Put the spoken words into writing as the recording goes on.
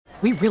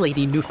We really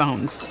need new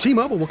phones.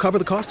 T-Mobile will cover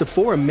the cost of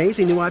 4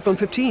 amazing new iPhone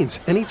 15s,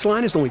 and each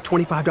line is only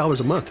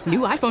 $25 a month. New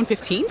iPhone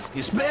 15s?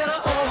 It's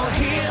better over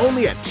here.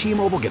 Only at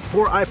T-Mobile, get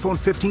 4 iPhone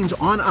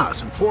 15s on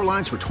us and 4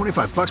 lines for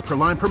 $25 per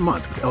line per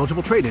month with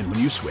eligible trade-in when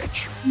you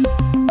switch.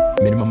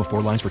 Minimum of 4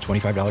 lines for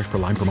 $25 per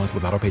line per month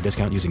with autopay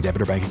discount using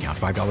debit or bank account.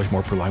 $5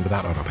 more per line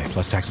without autopay,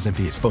 plus taxes and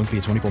fees. Phone fee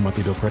at 24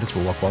 monthly bill credits for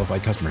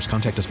well-qualified customers.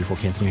 Contact us before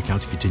canceling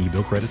account to continue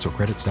bill credits or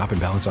credit stop and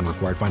balance on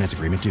required finance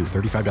agreement due.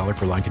 $35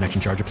 per line connection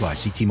charge applies.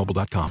 See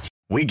T-Mobile.com.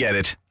 We get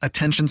it.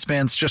 Attention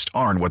spans just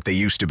aren't what they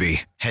used to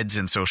be. Heads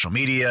in social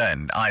media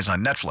and eyes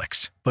on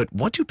Netflix. But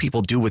what do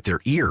people do with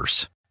their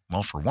ears?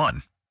 Well, for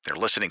one, they're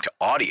listening to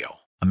audio.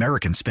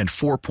 Americans spend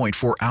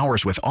 4.4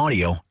 hours with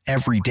audio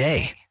every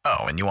day.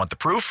 Oh, and you want the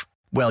proof?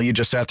 Well, you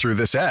just sat through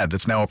this ad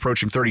that's now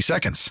approaching 30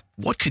 seconds.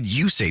 What could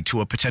you say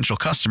to a potential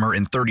customer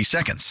in 30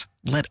 seconds?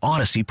 Let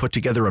Odyssey put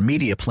together a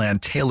media plan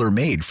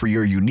tailor-made for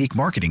your unique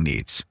marketing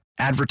needs.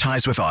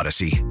 Advertise with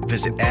Odyssey.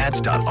 Visit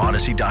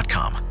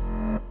ads.odyssey.com.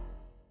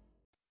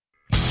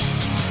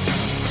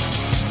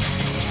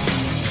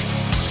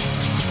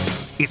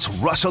 It's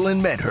Russell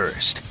and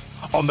Medhurst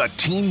on the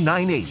Team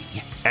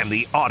 980 and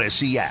the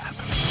Odyssey app.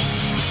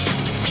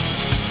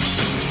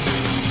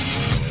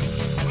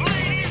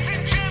 Ladies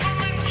and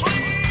gentlemen,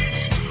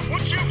 please,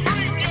 would you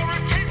bring your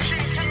attention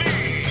to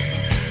me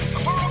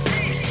for a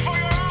feast for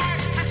your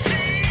eyes to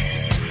see,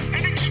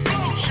 an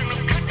explosion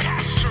of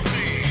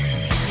catastrophe,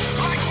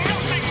 like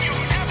nothing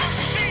you've ever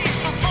seen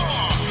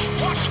before.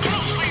 Watch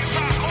closely as I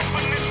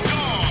open this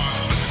door.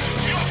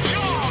 Your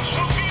jaws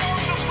will be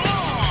on the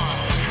floor.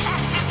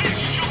 After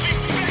this, you'll be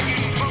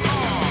begging for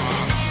more.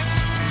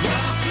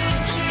 Welcome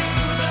to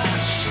the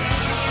show.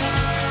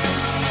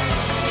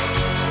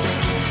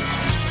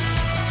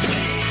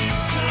 Please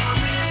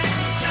come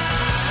inside.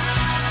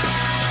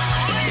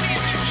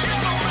 Ladies and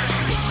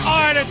gentlemen. All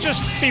right, at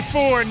just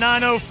before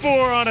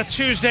 9:04 on a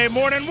Tuesday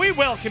morning, we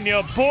welcome you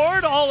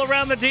aboard all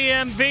around the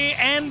DMV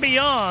and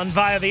beyond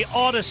via the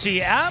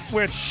Odyssey app,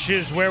 which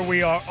is where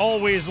we are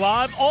always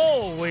live,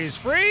 always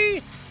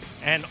free,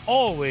 and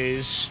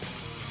always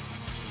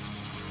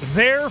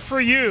there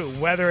for you.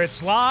 Whether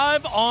it's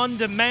live, on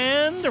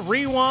demand,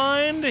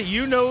 rewind,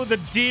 you know the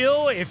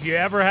deal. If you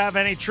ever have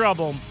any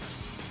trouble,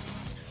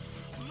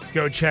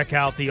 go check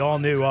out the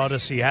all-new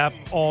Odyssey app,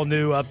 all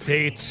new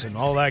updates and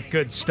all that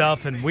good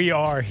stuff. And we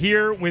are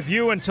here with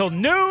you until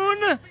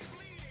noon,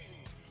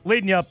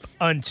 leading you up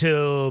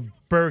until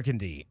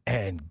Burgundy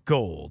and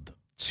Gold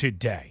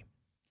today.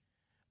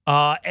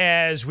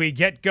 As we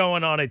get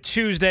going on a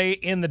Tuesday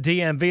in the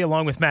DMV,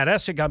 along with Matt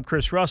Essig, I'm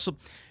Chris Russell,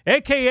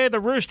 a.k.a. the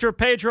Rooster.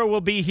 Pedro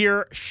will be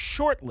here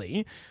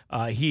shortly.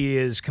 He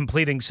is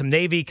completing some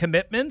Navy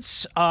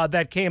commitments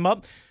that came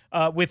up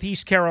with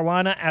East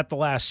Carolina at the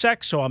last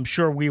sec, so I'm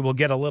sure we will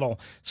get a little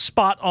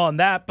spot on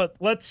that. But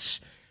let's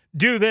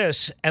do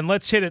this, and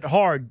let's hit it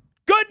hard.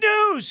 Good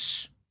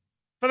news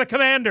for the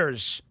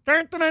Commanders.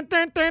 Dun, dun,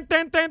 dun, dun,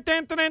 dun, dun,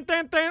 dun, dun,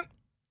 dun, dun.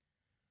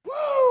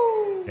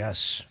 Woo!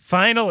 Yes,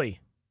 finally.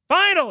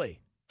 The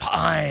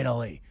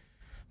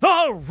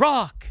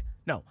Rock.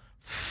 No,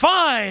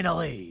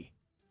 finally.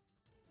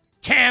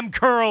 Cam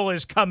Curl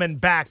is coming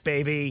back,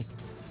 baby.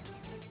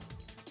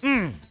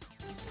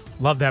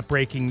 Love that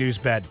breaking news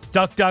bed.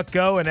 Duck, duck,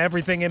 go, and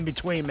everything in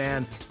between,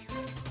 man.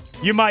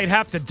 You might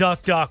have to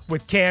duck, duck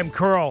with Cam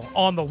Curl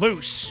on the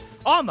loose,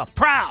 on the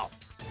prowl.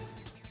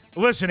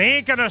 Listen, he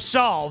ain't going to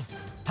solve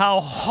how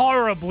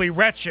horribly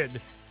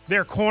wretched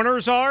their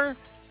corners are,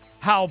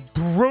 how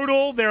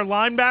brutal their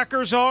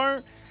linebackers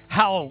are,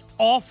 how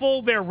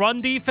awful their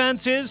run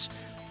defense is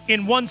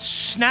in one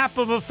snap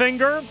of a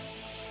finger,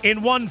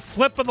 in one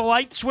flip of the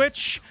light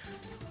switch,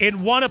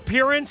 in one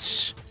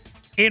appearance,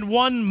 in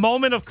one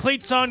moment of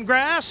cleats on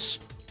grass.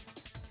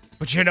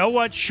 But you know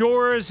what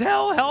sure as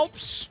hell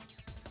helps?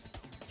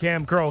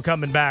 Cam Curl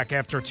coming back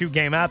after a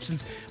 2-game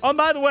absence. Oh,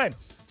 by the way,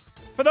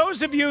 for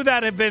those of you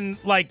that have been,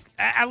 like,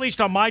 at least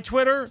on my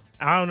Twitter,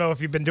 I don't know if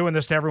you've been doing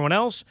this to everyone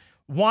else,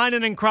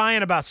 whining and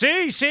crying about,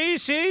 see,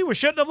 we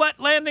shouldn't have let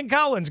Landon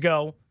Collins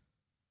go.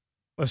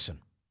 Listen,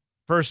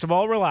 first of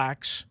all,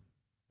 relax.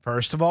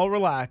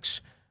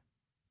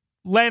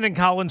 Landon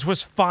Collins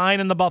was fine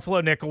in the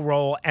Buffalo nickel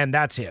role, and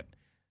that's it.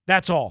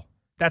 That's all.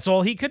 That's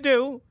all he could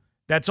do.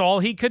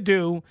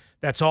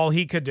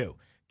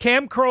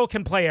 Cam Curl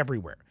can play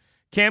everywhere.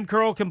 Cam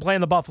Curl can play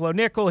in the Buffalo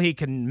nickel. He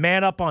can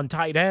man up on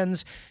tight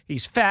ends.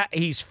 He's fat.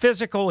 He's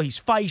physical. He's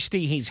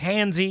feisty. He's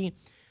handsy.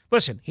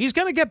 Listen, he's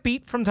going to get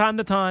beat from time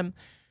to time,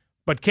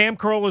 but Cam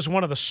Curl is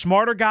one of the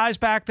smarter guys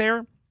back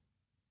there.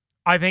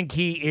 I think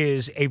he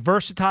is a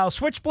versatile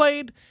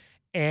switchblade,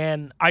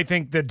 and I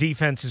think the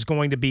defense is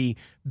going to be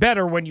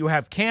better when you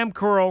have Cam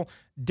Curl,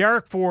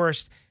 Derek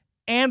Forrest,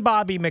 and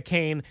Bobby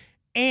McCain,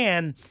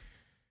 and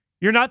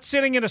you're not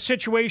sitting in a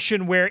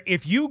situation where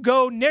if you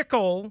go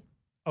nickel,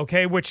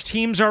 okay, which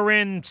teams are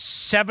in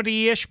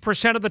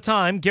 70-ish% of the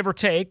time, give or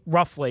take,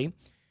 roughly,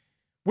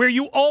 where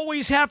you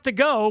always have to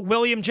go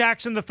William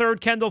Jackson III,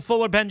 Kendall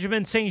Fuller,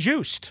 Benjamin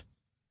St-Juste.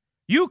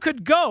 You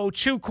could go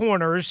 2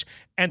 corners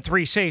and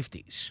 3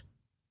 safeties.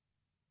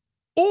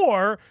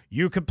 Or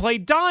you could play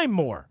dime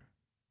more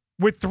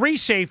with 3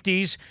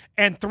 safeties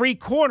and 3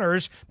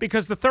 corners,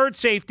 because the third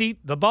safety,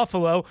 the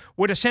Buffalo,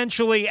 would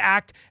essentially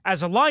act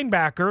as a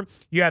linebacker.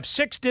 You have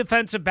 6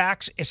 defensive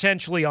backs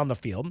essentially on the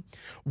field,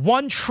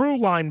 1 true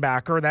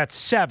linebacker, that's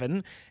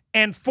 7,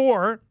 and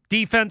 4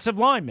 defensive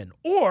linemen.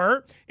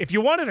 Or if you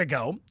wanted to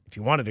go,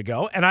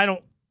 and I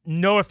don't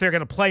know if they're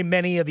going to play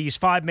many of these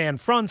 5-man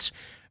fronts,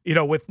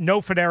 with no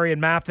Fedarian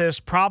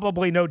Mathis,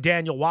 probably no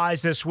Daniel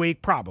Wise this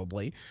week,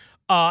 probably,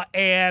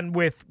 and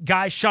with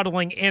guys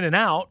shuttling in and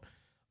out,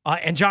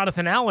 and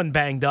Jonathan Allen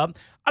banged up.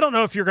 I don't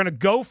know if you're going to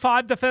go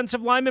 5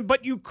 defensive linemen,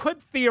 but you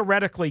could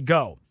theoretically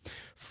go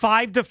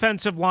 5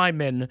 defensive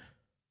linemen,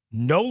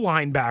 no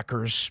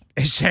linebackers,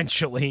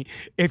 essentially,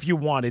 if you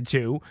wanted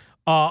to,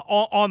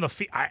 on the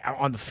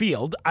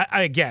field.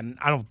 I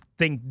don't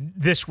think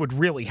this would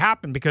really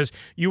happen, because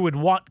you would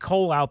want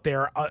Cole out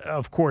there,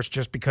 of course,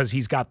 just because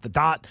he's got the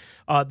dot,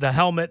 the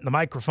helmet and the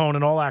microphone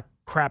and all that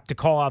crap to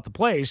call out the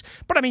plays.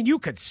 But, I mean, you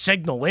could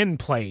signal in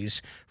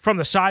plays from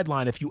the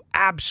sideline if you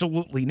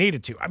absolutely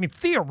needed to. I mean,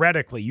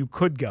 theoretically, you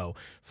could go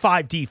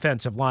 5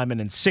 defensive linemen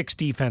and 6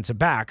 defensive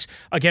backs,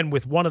 again,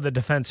 with one of the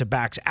defensive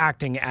backs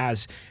acting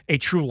as a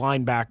true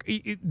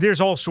linebacker. There's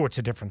all sorts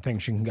of different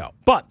things you can go.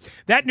 But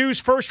that news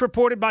first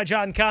reported by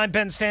John Keim,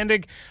 Ben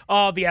Standig,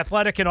 The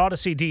Athletic, and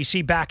Odyssey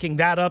DC backing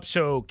that up.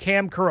 So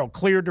Cam Curl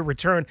cleared to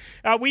return.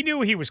 We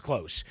knew he was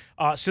close.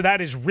 So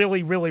that is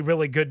really, really,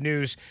 really good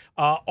news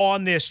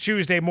on this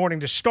Tuesday morning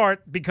to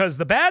start, because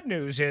the bad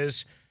news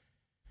is,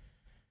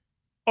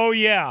 oh,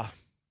 yeah,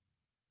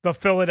 the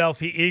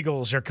Philadelphia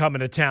Eagles are coming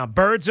to town.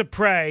 Birds of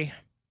prey.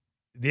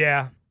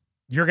 Yeah,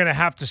 you're going to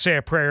have to say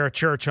a prayer at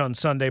church on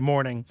Sunday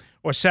morning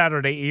or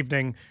Saturday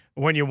evening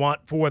when you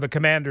want for the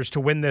Commanders to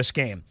win this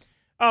game.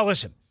 Oh,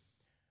 listen,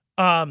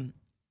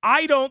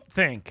 I don't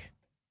think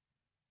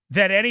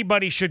that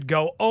anybody should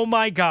go, oh,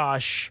 my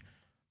gosh,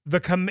 the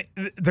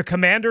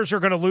Commanders are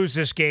going to lose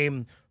this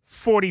game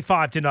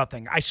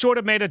 45-0. I sort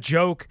of made a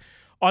joke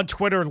on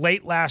Twitter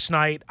late last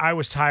night. I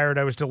was tired.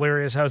 I was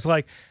delirious. I was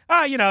like,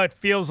 it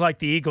feels like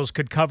the Eagles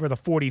could cover the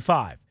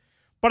 45.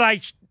 But I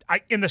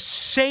in the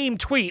same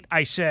tweet,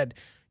 I said,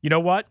 you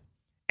know what?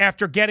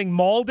 After getting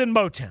mauled in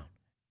Motown,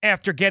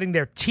 after getting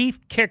their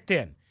teeth kicked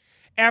in,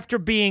 after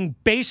being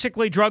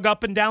basically drug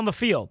up and down the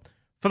field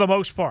for the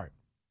most part,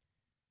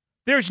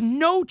 there's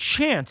no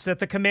chance that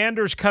the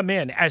Commanders come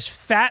in as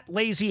fat,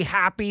 lazy,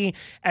 happy,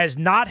 as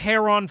not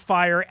hair on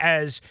fire,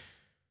 as,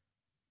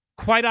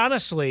 quite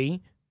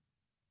honestly,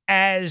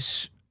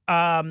 as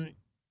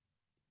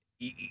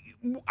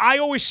I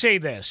always say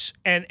this,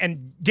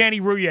 and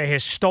Danny Rouillet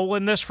has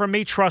stolen this from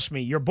me. Trust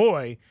me, your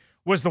boy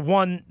was the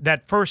one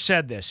that first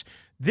said this.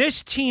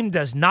 This team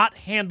does not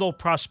handle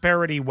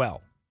prosperity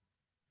well.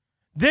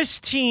 This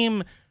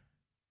team,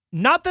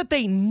 not that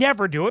they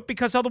never do it,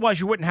 because otherwise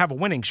you wouldn't have a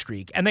winning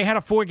streak. And they had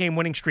a 4-game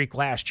winning streak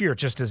last year,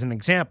 just as an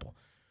example.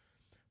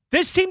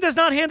 This team does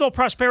not handle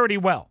prosperity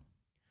well.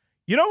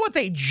 You know what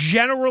they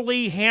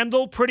generally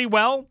handle pretty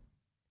well?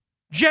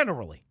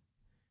 Generally,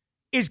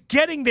 is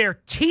getting their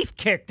teeth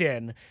kicked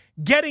in,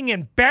 getting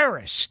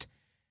embarrassed,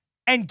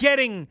 and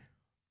getting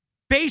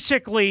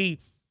basically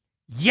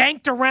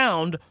yanked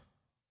around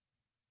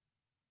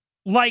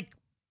like,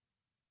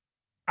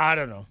 I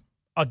don't know,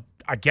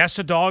 I guess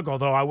a dog,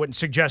 although I wouldn't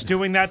suggest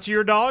doing that to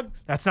your dog.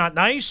 That's not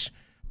nice.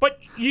 But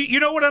you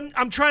know what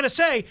I'm trying to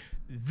say?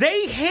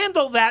 They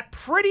handle that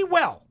pretty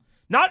well.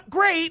 Not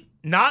great,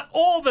 not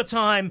all the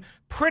time,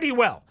 pretty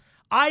well.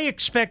 I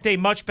expect a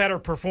much better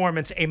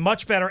performance, a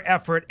much better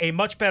effort, a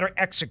much better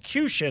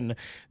execution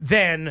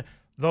than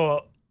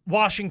the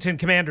Washington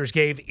Commanders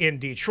gave in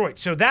Detroit.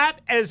 So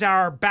that is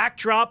our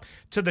backdrop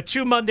to the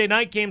 2 Monday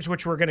night games,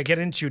 which we're going to get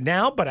into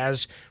now. But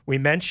as we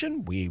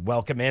mentioned, we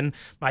welcome in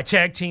my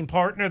tag team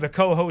partner, the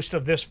co-host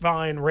of this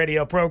fine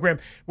radio program,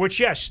 which,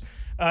 yes,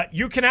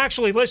 you can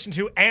actually listen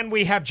to, and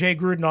we have Jay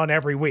Gruden on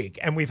every week,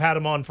 and we've had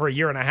him on for a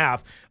year and a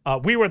half.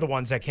 We were the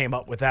ones that came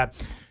up with that.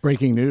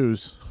 Breaking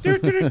news.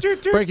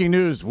 Breaking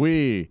news.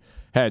 We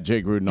had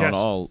Jay Gruden on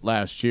all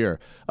last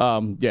year.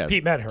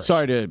 Pete Medhurst.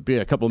 Sorry to be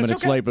a couple of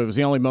minutes late, but it was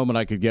the only moment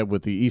I could get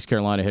with the East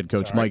Carolina head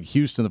coach, Mike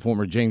Houston, the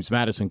former James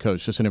Madison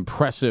coach. Just an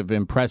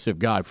impressive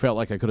guy. I felt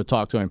like I could have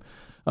talked to him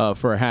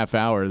for a half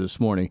hour this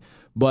morning.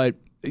 But,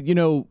 you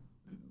know,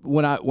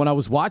 when I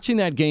was watching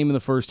that game in the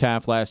first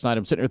half last night,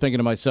 I'm sitting there thinking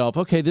to myself,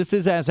 okay, this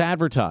is as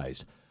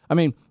advertised. I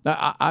mean,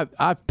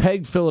 I've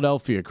pegged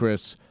Philadelphia,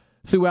 Chris,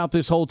 throughout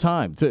this whole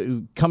time.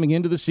 Coming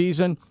into the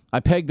season, I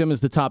pegged them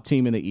as the top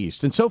team in the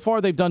East. And so far,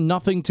 they've done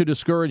nothing to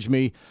discourage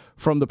me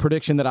from the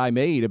prediction that I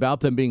made about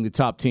them being the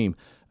top team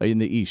in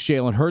the East.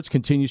 Jalen Hurts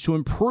continues to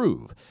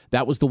improve.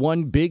 That was the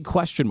one big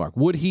question mark.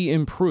 Would he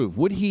improve?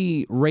 Would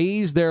he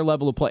raise their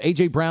level of play?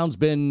 A.J. Brown's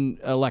been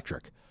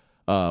electric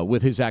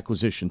with his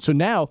acquisition. So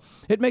now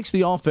it makes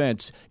the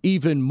offense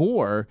even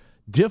more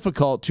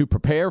difficult to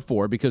prepare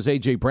for because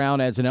A.J. Brown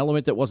adds an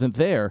element that wasn't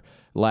there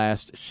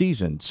last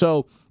season.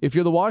 So if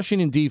you're the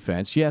Washington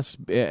defense, yes,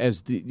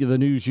 as the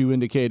news you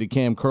indicated,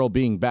 Cam Curl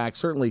being back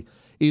certainly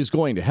is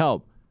going to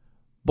help.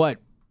 But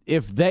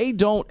if they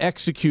don't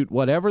execute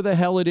whatever the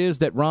hell it is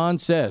that Ron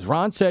says,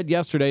 Ron said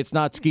yesterday it's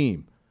not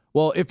scheme.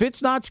 Well, if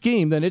it's not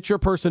scheme, then it's your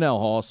personnel,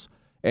 Hoss,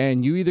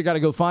 and you either got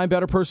to go find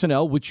better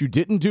personnel, which you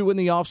didn't do in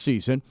the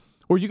offseason,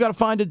 or you got to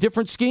find a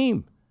different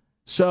scheme.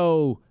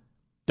 So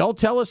don't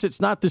tell us it's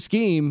not the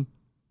scheme.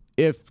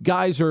 If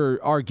guys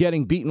are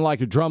getting beaten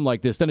like a drum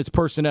like this, then it's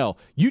personnel.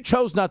 You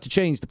chose not to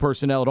change the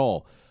personnel at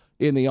all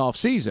in the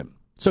offseason.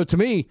 So to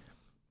me,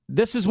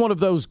 this is one of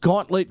those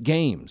gauntlet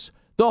games.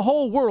 The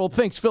whole world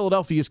thinks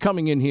Philadelphia is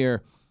coming in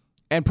here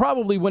and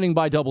probably winning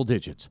by double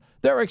digits.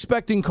 They're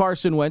expecting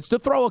Carson Wentz to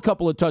throw a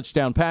couple of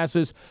touchdown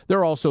passes.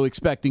 They're also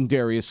expecting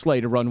Darius Slay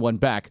to run one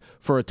back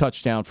for a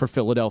touchdown for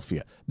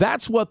Philadelphia.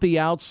 That's what the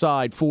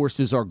outside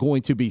forces are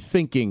going to be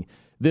thinking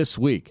this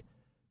week.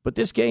 But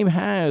this game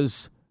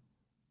has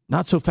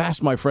not so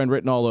fast, my friend,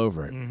 written all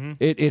over it. Mm-hmm.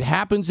 It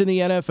happens in the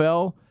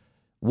NFL.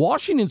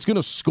 Washington's going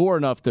to score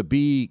enough to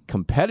be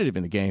competitive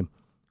in the game.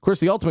 Of course,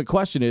 the ultimate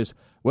question is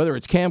whether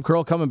it's Cam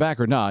Curl coming back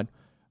or not,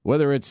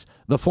 whether it's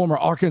the former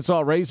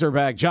Arkansas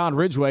Razorback John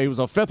Ridgeway, who was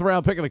a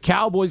fifth-round pick of the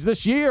Cowboys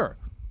this year,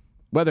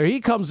 whether he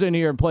comes in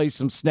here and plays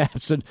some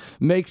snaps and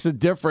makes a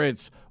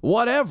difference,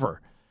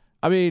 whatever.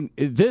 I mean,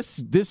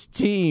 this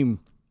team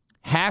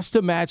has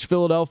to match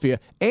Philadelphia.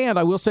 And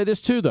I will say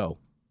this too, though.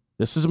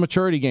 This is a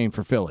maturity game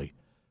for Philly.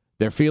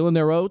 They're feeling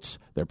their oats.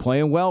 They're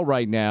playing well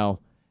right now.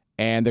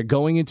 And they're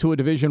going into a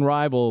division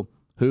rival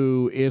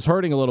who is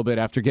hurting a little bit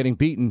after getting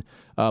beaten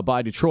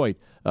by Detroit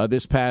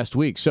this past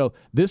week. So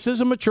this is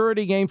a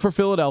maturity game for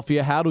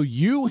Philadelphia. How do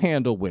you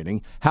handle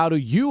winning? How do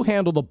you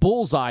handle the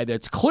bullseye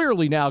that's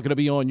clearly now going to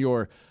be on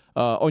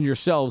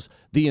yourselves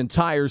the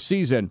entire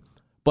season?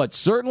 But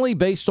certainly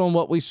based on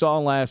what we saw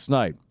last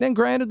night. And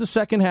granted, the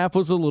second half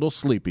was a little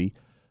sleepy,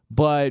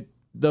 but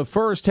the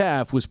first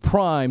half was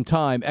prime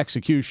time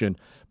execution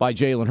by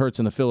Jalen Hurts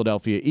and the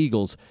Philadelphia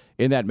Eagles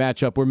in that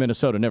matchup where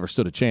Minnesota never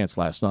stood a chance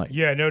last night.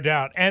 Yeah, no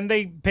doubt. And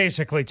they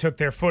basically took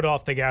their foot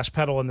off the gas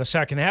pedal in the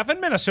second half,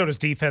 and Minnesota's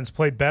defense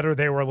played better.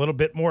 They were a little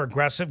bit more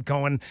aggressive,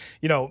 going,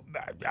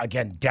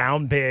 again,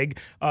 down big,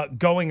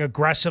 going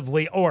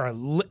aggressively, or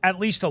at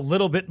least a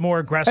little bit more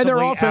aggressively. And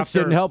their offense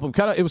didn't help them.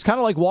 It was kind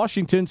of like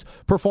Washington's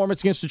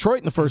performance against Detroit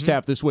in the first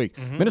half this week.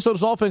 Mm-hmm.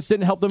 Minnesota's offense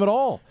didn't help them at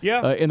all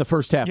in the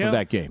first half of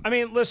that game. I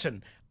mean,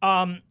 listen,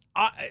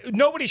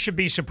 nobody should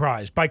be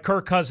surprised by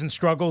Kirk Cousins'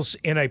 struggles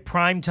in a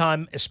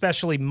primetime,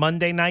 especially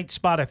Monday night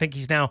spot. I think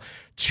he's now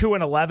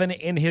 2-11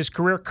 in his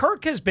career.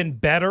 Kirk has been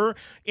better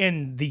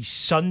in the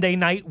Sunday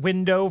night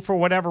window for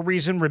whatever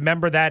reason.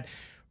 Remember that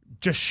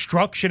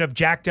destruction of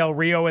Jack Del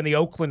Rio and the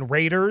Oakland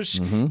Raiders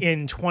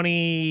in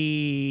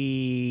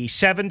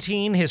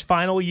 2017, his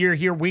final year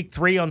here, week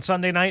 3 on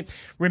Sunday night.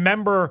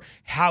 Remember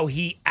how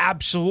he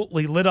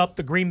absolutely lit up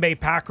the Green Bay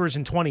Packers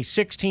in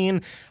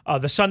 2016,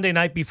 the Sunday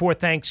night before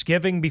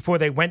Thanksgiving, before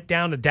they went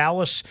down to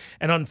Dallas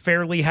and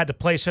unfairly had to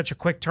play such a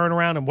quick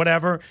turnaround and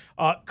whatever.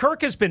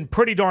 Kirk has been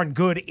pretty darn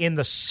good in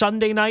the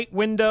Sunday night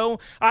window.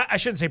 I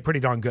shouldn't say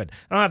pretty darn good.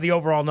 I don't have the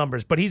overall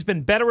numbers, but he's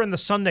been better in the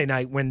Sunday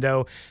night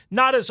window.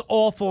 Not as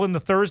awful in the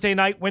Thursday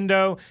night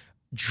window,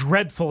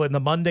 dreadful in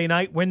the Monday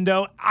night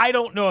window. I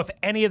don't know if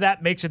any of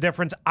that makes a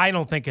difference. I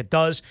don't think it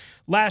does.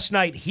 Last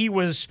night, he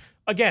was,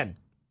 again,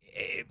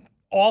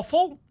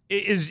 awful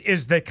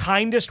is the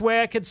kindest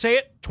way I could say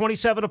it.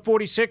 27 of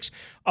 46,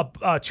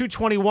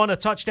 221, a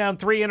touchdown,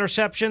 3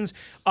 interceptions.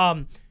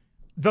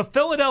 The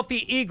Philadelphia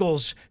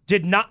Eagles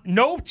did not,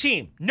 no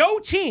team.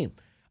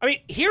 I mean,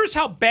 here's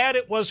how bad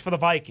it was for the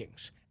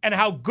Vikings and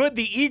how good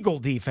the Eagle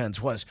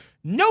defense was.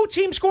 No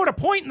team scored a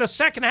point in the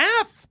second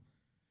half.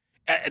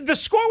 The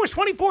score was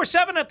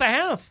 24-7 at the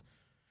half.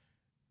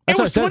 It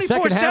was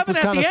 24-7 at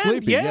the end.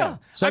 Sleepy. Yeah.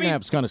 Second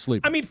half was kind of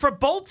sleepy. I mean, for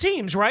both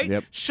teams, right?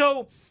 Yep.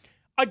 So,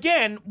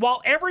 again,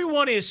 while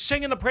everyone is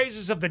singing the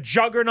praises of the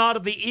juggernaut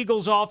of the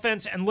Eagles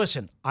offense, and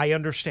listen, I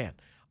understand.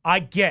 I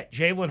get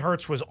Jalen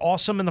Hurts was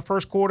awesome in the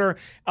first quarter,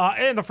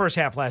 in the first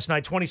half last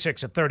night,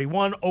 26 of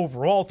 31,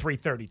 overall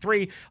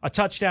 333, a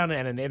touchdown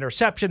and an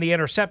interception. The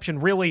interception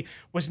really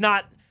was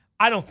not,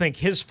 I don't think,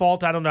 his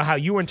fault. I don't know how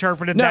you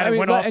interpreted that. It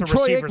went off the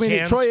receiver's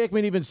hands. Troy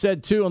Aikman even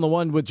said, too, on the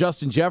one with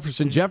Justin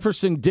Jefferson,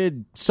 Jefferson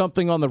did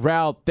something on the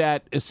route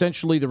that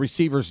essentially the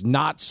receiver's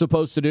not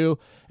supposed to do.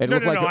 No.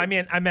 I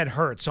meant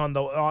Hurts on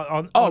the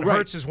on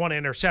Hurts' is one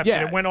interception.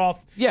 Yeah. It went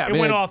off. Yeah, it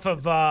went off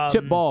of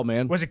tip ball,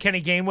 man. Was it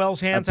Kenny Gainwell's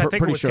hands? I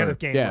think it was Kenneth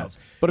Gainwell's. Yeah.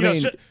 But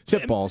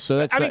tip ball.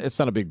 So it's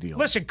not a big deal.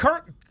 Listen,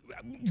 Kirk.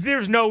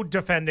 There's no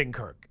defending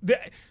Kirk.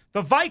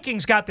 The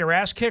Vikings got their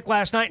ass kicked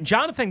last night, and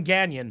Jonathan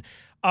Gagnon.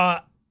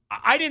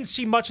 I didn't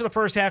see much of the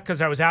first half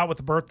because I was out with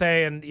the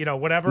birthday and,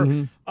 whatever.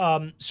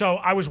 Mm-hmm. So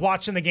I was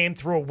watching the game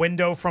through a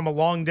window from a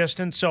long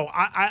distance, so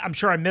I'm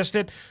sure I missed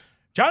it.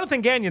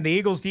 Jonathan Gagnon, the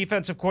Eagles'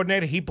 defensive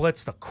coordinator, he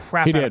blitzed the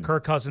crap out of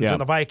Kirk Cousins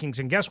and the Vikings.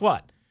 And guess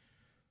what?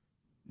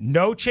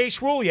 No Chase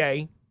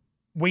Roulier.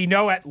 We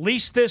know at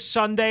least this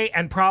Sunday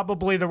and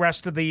probably the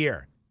rest of the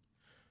year.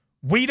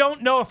 We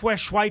don't know if Wes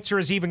Schweitzer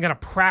is even going to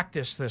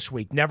practice this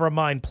week, never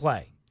mind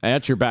play. And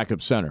that's your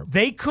backup center.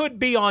 They could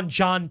be on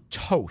John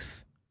Toth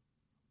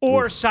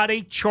or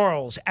Sadiq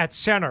Charles at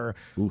center.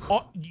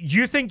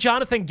 You think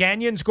Jonathan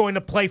Gagnon's going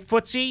to play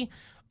footsie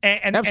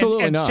and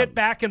not. sit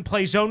back and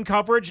play zone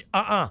coverage?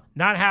 Not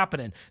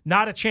happening.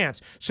 Not a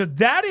chance. So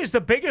that is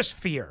the biggest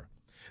fear.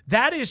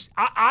 That is,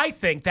 I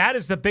think that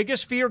is the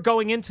biggest fear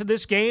going into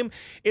this game,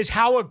 is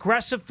how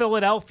aggressive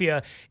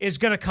Philadelphia is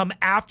going to come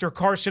after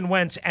Carson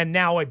Wentz and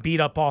now a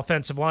beat-up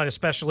offensive line,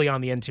 especially on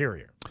the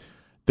interior.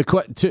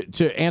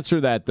 To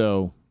answer that,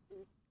 though,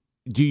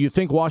 do you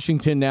think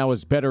Washington now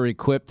is better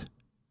equipped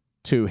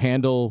to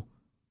handle,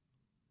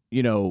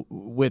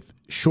 with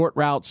short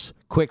routes,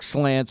 quick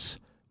slants,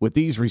 with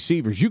these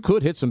receivers? You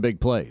could hit some big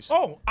plays.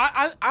 Oh,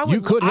 I would.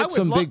 You could hit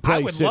some big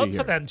plays. I would love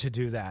for them to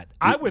do that.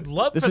 I would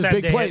love for them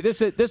to hit.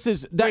 This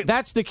is big play.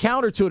 That's the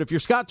counter to it. If you're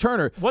Scott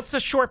Turner, what's the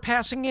short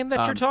passing game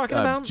that you're talking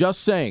about?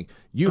 Just saying,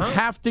 you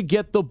have to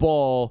get the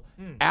ball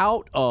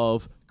out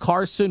of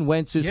Carson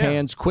Wentz's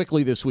hands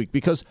quickly this week,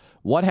 because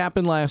what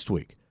happened last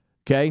week?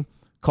 Okay,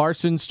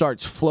 Carson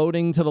starts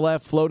floating to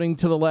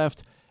the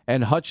left,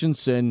 and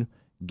Hutchinson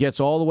gets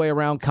all the way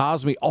around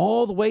Cosme,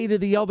 all the way to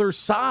the other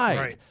side.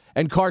 Right.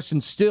 And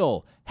Carson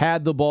still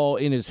had the ball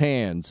in his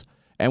hands.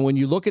 And when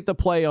you look at the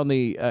play on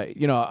the,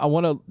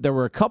 there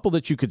were a couple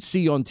that you could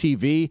see on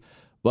TV,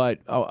 but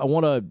I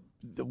want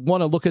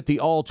to look at the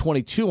all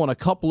 22 on a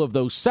couple of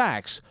those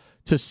sacks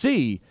to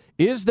see,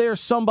 is there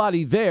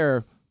somebody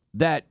there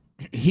that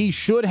he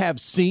should have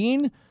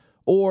seen,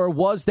 or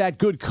was that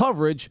good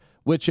coverage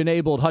which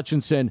enabled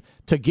Hutchinson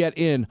to get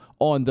in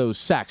on those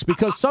sacks?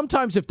 Because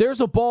sometimes if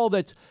there's a ball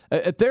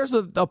if there's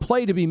a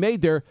play to be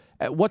made there,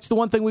 what's the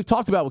one thing we've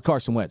talked about with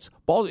Carson Wentz?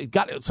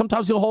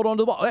 Sometimes he'll hold on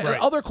to the ball.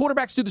 Right. Other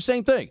quarterbacks do the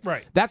same thing.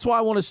 Right. That's why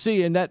I want to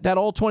see, and that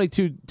all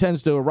 22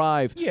 tends to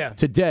arrive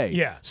today.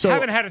 Yeah. So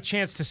haven't had a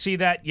chance to see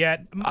that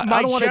yet.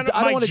 I don't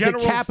want to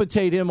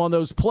decapitate him on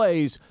those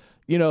plays,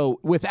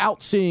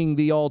 without seeing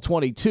the all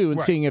 22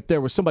 and seeing if there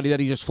was somebody that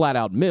he just flat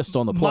out missed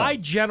on the play. My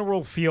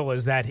general feel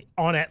is that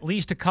on at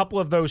least a couple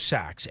of those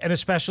sacks, and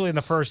especially in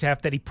the first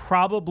half, that he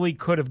probably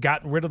could have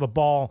gotten rid of the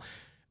ball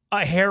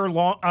a hair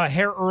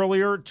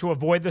earlier to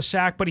avoid the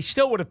sack, but he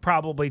still would have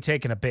probably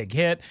taken a big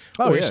hit.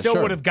 Or he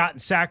still would have gotten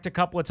sacked a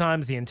couple of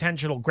times. The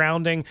intentional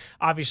grounding,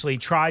 obviously he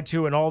tried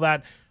to, and all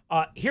that.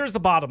 Here's the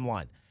bottom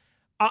line.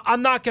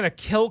 I'm not going to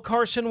kill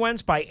Carson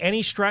Wentz by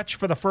any stretch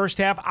for the first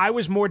half. I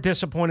was more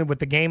disappointed with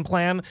the game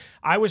plan.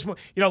 I was,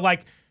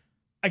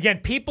 again,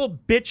 people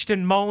bitched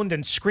and moaned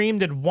and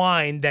screamed and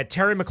whined that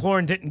Terry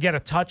McLaurin didn't get a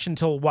touch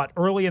until,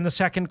 early in the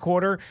second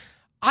quarter.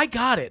 I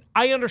got it.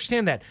 I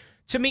understand that.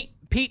 To me,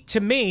 Pete,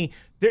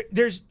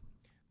 there's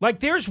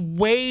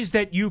ways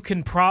that you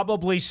can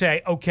probably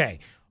say, okay,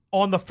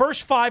 on the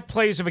first 5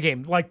 plays of a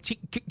game,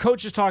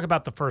 coaches talk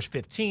about the first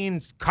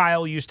 15.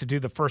 Kyle used to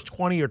do the first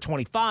 20 or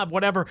 25,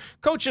 whatever.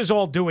 Coaches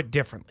all do it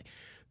differently.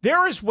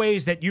 There is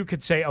ways that you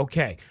could say,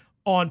 okay,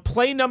 on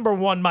play number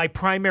 1, my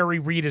primary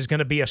read is going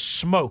to be a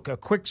smoke, a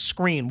quick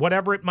screen,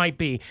 whatever it might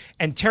be,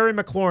 and Terry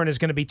McLaurin is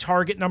going to be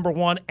target number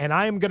 1, and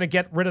I am going to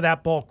get rid of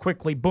that ball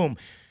quickly. Boom.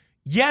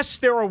 Yes,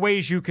 there are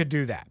ways you could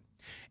do that.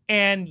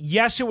 And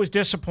yes, it was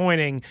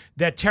disappointing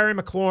that Terry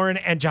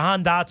McLaurin and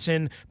Jahan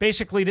Dotson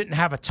basically didn't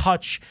have a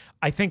touch,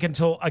 I think,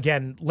 until,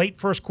 again, late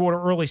first quarter,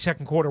 early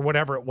second quarter,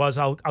 whatever it was.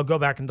 I'll go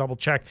back and double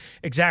check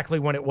exactly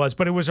when it was,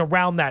 but it was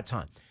around that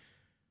time.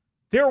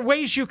 There are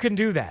ways you can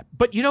do that.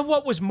 But you know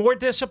what was more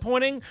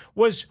disappointing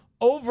was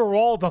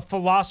overall the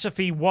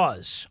philosophy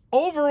was,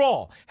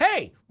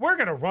 hey, we're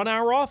going to run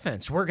our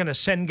offense. We're going to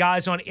send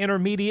guys on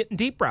intermediate and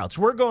deep routes.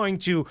 We're going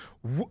to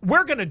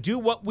do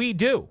what we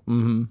do.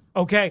 Mm-hmm.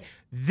 Okay?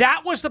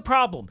 That was the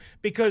problem,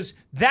 because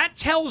that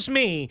tells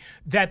me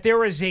that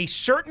there is a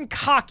certain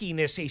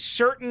cockiness, a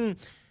certain...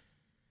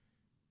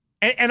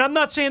 And I'm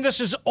not saying this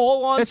is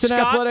all on It's Scott.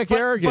 It's an athletic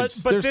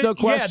arrogance. There's no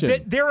question. Yeah,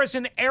 there is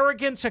an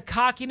arrogance, a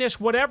cockiness,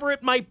 whatever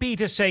it might be,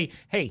 to say,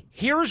 hey,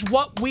 here's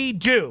what we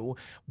do.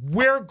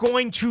 We're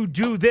going to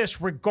do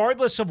this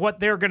regardless of what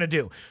they're going to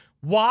do.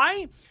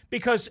 Why?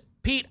 Because,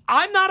 Pete,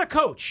 I'm not a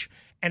coach.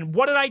 And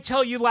what did I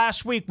tell you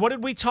last week? What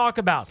did we talk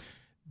about?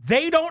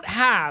 They don't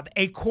have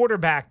a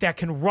quarterback that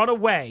can run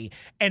away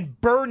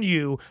and burn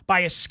you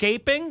by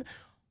escaping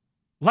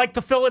like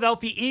the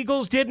Philadelphia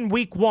Eagles did in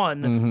week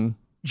 1. Mm-hmm.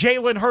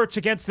 Jalen Hurts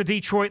against the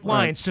Detroit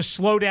Lions to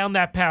slow down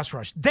that pass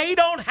rush. They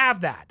don't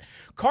have that.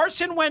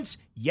 Carson Wentz,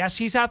 yes,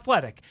 he's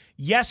athletic.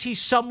 Yes, he's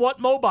somewhat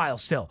mobile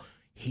still.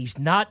 He's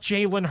not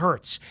Jalen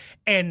Hurts.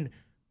 And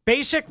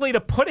basically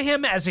to put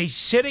him as a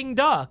sitting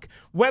duck,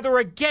 whether,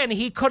 again,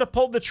 he could have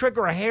pulled the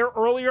trigger a hair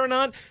earlier or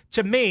not,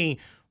 to me,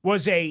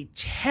 was a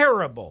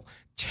terrible,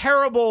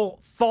 terrible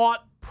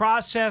thought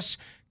process,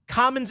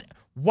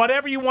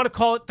 whatever you want to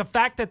call it. The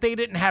fact that they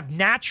didn't have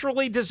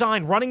naturally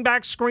designed running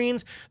back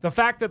screens, the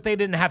fact that they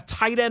didn't have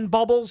tight end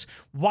bubbles,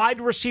 wide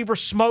receiver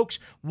smokes,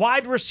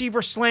 wide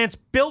receiver slants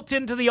built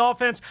into the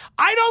offense.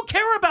 I don't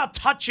care about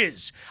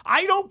touches.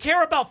 I don't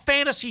care about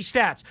fantasy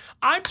stats.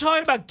 I'm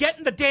talking about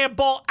getting the damn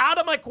ball out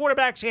of my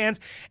quarterback's hands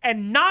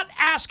and not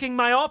asking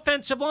my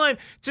offensive line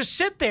to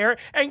sit there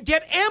and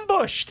get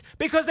ambushed,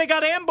 because they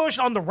got ambushed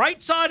on the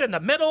right side, in the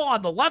middle,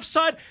 on the left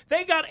side.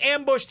 They got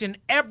ambushed in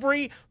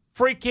every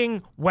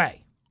freaking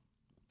way.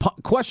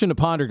 Question to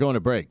ponder going to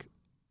break,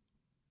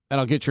 and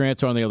I'll get your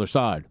answer on the other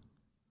side.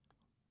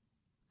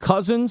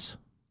 Cousins,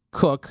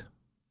 Cook,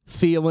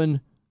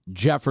 Thielen,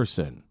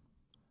 Jefferson,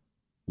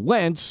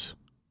 Wentz,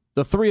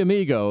 the three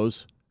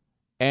amigos,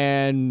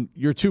 and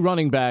your two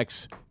running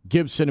backs,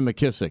 Gibson and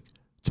McKissick.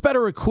 It's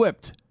better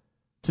equipped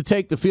to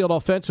take the field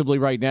offensively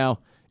right now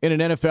in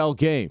an NFL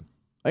game.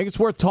 I think it's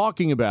worth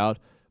talking about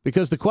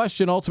because the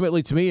question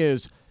ultimately to me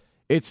is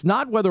it's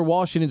not whether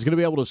Washington's going to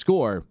be able to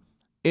score.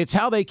 It's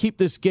how they keep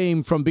this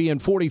game from being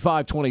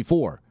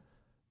 45-24.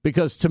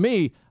 Because to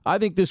me, I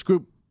think this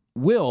group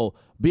will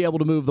be able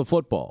to move the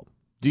football.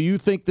 Do you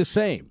think the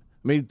same?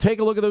 I mean, take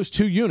a look at those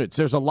two units.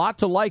 There's a lot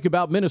to like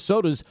about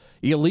Minnesota's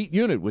elite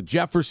unit with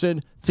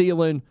Jefferson,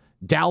 Thielen,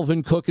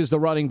 Dalvin Cook is the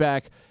running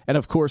back, and,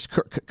 of course,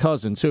 Kirk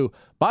Cousins, who,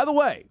 by the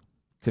way,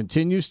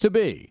 continues to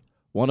be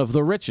one of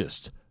the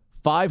richest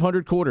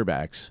 500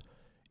 quarterbacks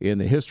in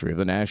the history of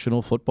the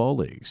National Football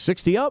League.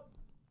 60 up,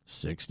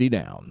 60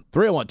 down.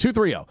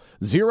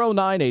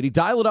 301-230-0980.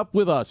 Dial it up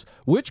with us.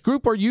 Which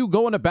group are you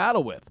going to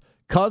battle with?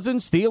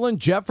 Cousins, Thielen,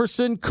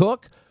 Jefferson,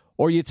 Cook?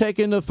 Or are you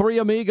taking the three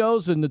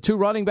amigos and the two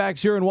running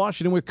backs here in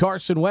Washington with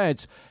Carson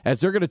Wentz as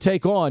they're going to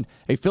take on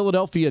a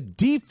Philadelphia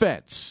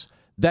defense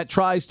that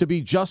tries to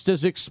be just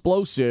as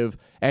explosive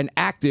and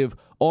active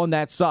on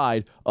that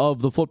side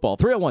of the football?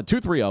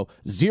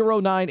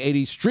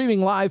 301-230-0980.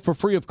 Streaming live for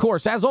free, of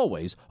course, as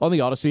always, on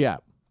the Odyssey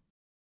app.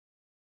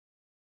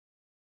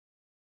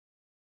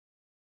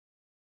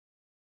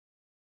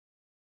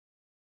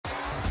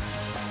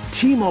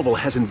 T-Mobile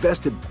has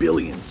invested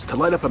billions to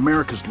light up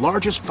America's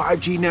largest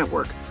 5G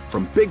network,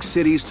 from big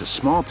cities to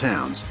small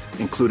towns,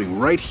 including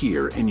right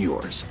here in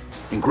yours.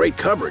 And great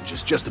coverage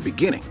is just the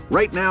beginning.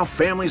 Right now,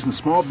 families and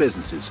small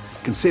businesses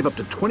can save up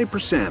to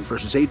 20%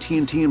 versus AT&T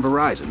and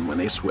Verizon when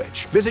they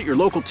switch. Visit your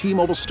local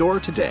T-Mobile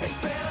store today.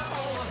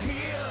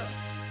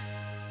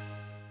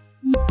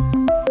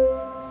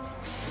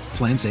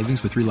 Plan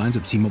savings with 3 lines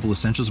of T-Mobile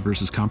Essentials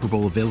versus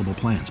comparable available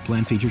plans.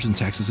 Plan features and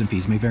taxes and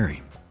fees may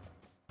vary.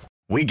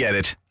 We get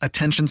it.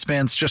 Attention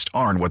spans just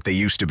aren't what they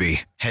used to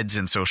be. Heads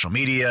in social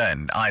media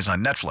and eyes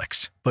on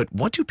Netflix. But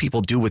what do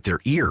people do with their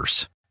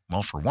ears?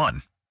 Well, for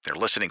one, they're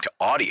listening to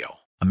audio.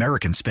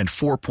 Americans spend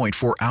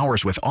 4.4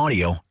 hours with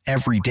audio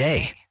every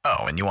day. Oh,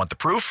 and you want the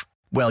proof?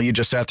 Well, you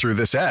just sat through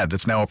this ad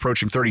that's now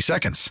approaching 30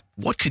 seconds.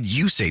 What could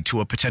you say to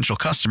a potential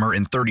customer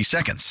in 30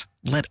 seconds?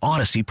 Let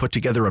Odyssey put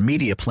together a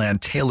media plan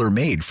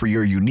tailor-made for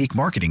your unique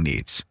marketing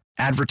needs.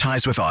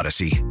 Advertise with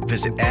Odyssey.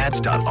 Visit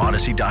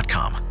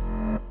ads.odyssey.com.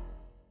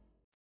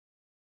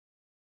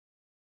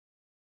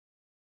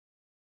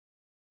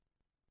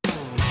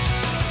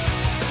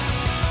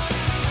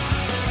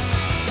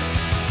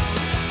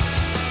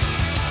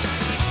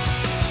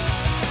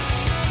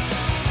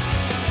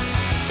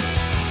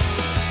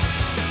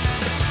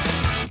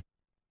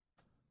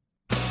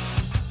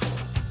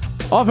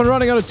 Off and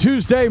running on a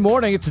Tuesday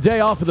morning. It's a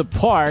day off of the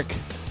park.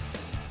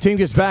 Team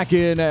gets back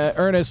in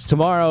earnest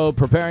tomorrow,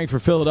 preparing for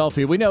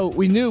Philadelphia.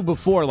 We knew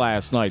before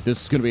last night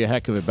this is going to be a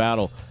heck of a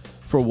battle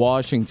for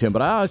Washington.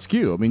 But I ask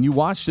you, I mean, you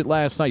watched it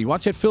last night. You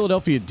watched that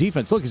Philadelphia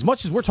defense. Look, as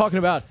much as we're talking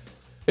about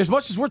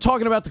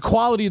the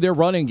quality of their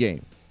running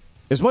game,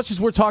 as much as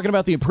we're talking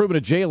about the improvement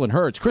of Jalen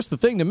Hurts, Chris, the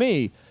thing to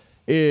me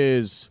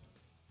is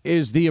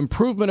the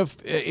improvement of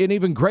an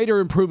even greater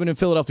improvement in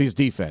Philadelphia's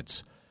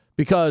defense.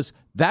 Because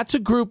that's a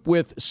group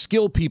with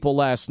skilled people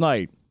last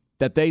night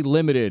that they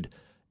limited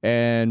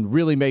and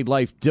really made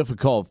life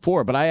difficult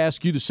for. But I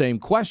ask you the same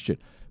question.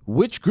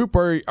 Which group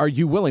are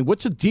you willing?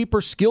 What's a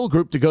deeper skill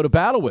group to go to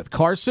battle with?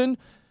 Carson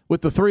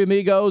with the three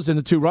amigos and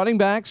the two running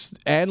backs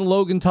and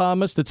Logan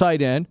Thomas, the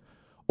tight end?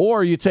 Or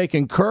are you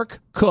taking Kirk,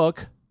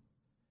 Cook,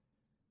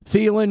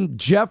 Thielen,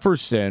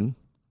 Jefferson?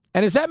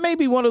 And is that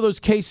maybe one of those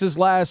cases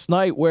last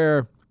night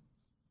where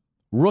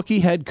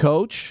rookie head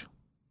coach,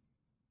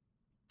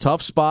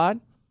 tough spot,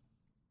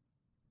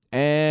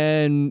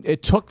 and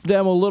it took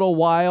them a little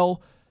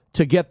while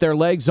to get their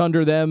legs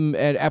under them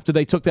and after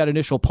they took that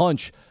initial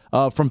punch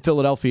from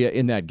Philadelphia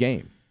in that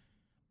game?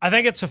 I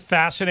think it's a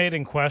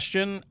fascinating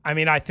question. I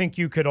mean, I think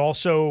you could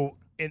also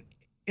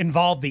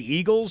involve the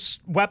Eagles'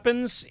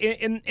 weapons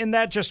in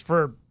that just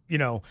for,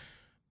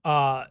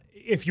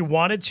 if you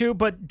wanted to.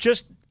 But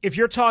just if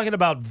you're talking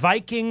about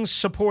Vikings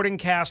supporting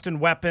cast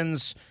and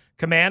weapons,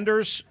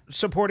 Commanders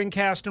supporting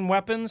cast and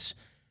weapons,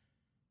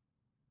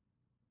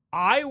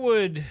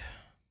 I'd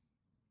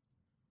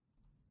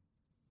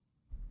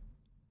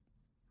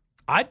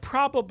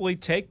probably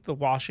take the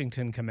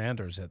Washington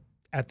Commanders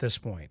at this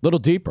point. A little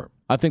deeper.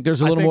 I think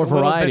there's a little more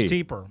variety. A little bit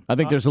deeper. I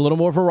think there's a little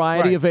more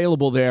variety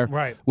available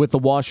there with the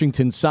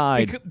Washington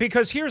side.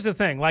 Because here's the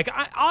thing. Like,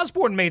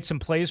 Osborne made some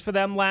plays for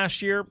them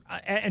last year,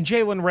 and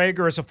Jalen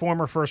Reagor is a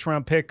former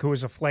first-round pick who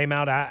was a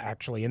flameout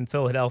actually in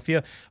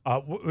Philadelphia.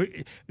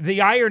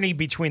 The irony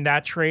between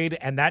that trade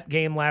and that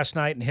game last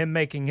night and him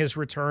making his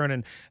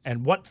return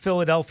and what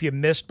Philadelphia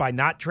missed by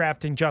not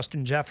drafting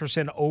Justin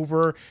Jefferson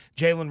over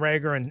Jalen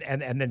Reagor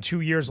and then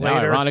 2 years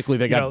later. Ironically,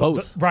 they got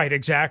both. Right,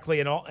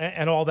 exactly, and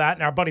all that.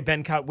 And our buddy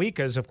Ben Kotwika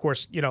is, of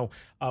course,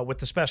 with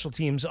the special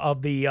teams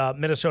of the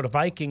Minnesota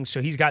Vikings.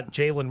 So he's got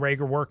Jalen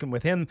Reagor working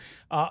with him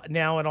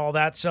now and all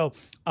that. So,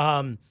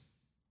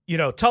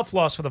 tough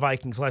loss for the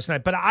Vikings last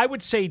night. But I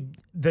would say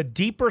the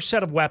deeper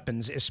set of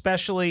weapons,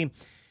 especially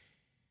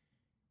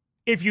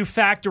if you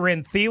factor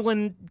in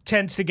Thielen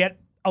tends to get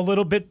a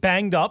little bit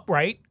banged up,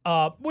 right?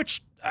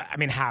 Which,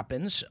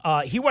 happens.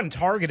 He wasn't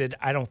targeted,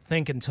 I don't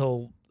think,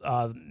 until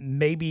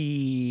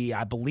maybe,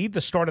 I believe,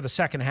 the start of the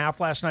second half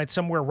last night,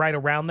 somewhere right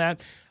around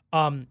that.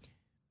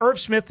 Irv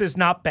Smith is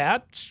not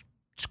bad.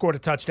 Scored a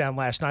touchdown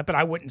last night, but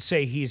I wouldn't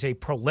say he's a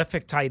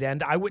prolific tight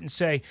end. I wouldn't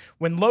say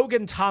when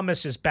Logan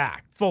Thomas is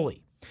back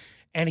fully,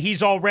 and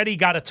he's already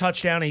got a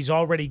touchdown, he's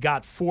already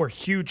got 4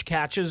 huge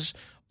catches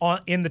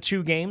in the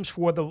 2 games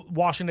for the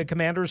Washington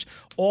Commanders,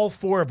 all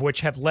 4 of which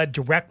have led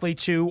directly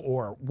to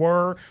or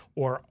were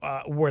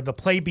the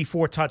play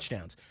before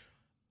touchdowns.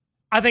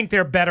 I think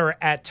they're better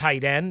at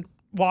tight end,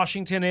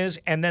 Washington is,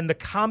 and then the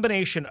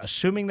combination,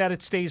 assuming that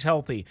it stays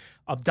healthy,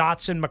 of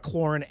Dotson,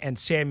 McLaurin, and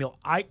Samuel.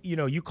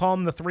 You call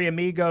them the 3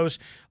 amigos.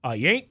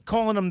 You ain't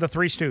calling them the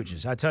 3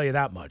 stooges, I tell you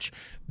that much.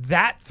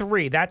 That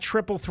 3, that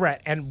triple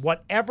threat, and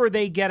whatever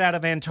they get out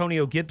of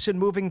Antonio Gibson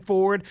moving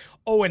forward.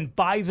 Oh, and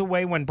by the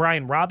way, when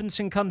Brian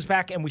Robinson comes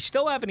back, and we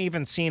still haven't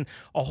even seen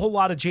a whole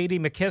lot of J.D.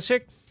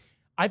 McKissick,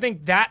 I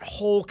think that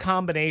whole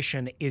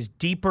combination is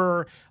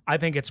deeper. I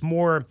think it's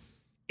more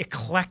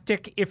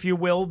eclectic, if you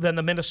will, than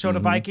the Minnesota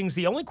Vikings.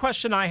 The only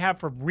question I have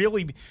for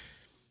really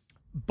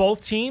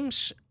both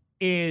teams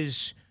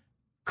is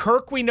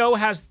Kirk, we know,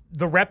 has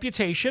the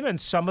reputation, and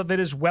some of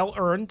it is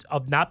well-earned,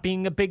 of not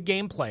being a big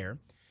game player.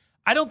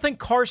 I don't think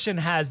Carson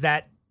has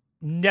that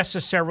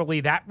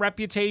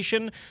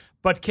reputation,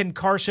 but can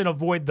Carson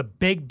avoid the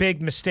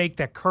big mistake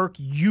that Kirk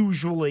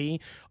usually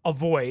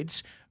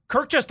avoids?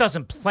 Kirk just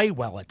doesn't play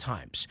well at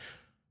times.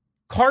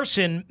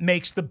 Carson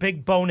makes the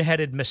big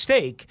boneheaded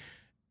mistake,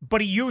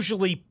 but he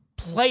usually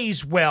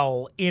plays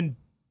well in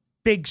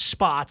big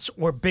spots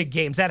or big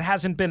games. That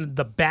hasn't been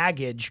the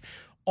baggage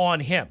on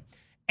him.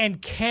 And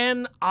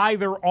can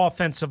either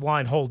offensive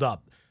line hold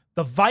up?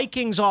 The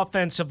Vikings'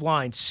 offensive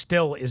line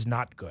still is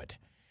not good.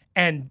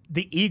 And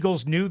the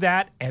Eagles knew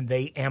that, and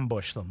they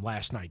ambushed them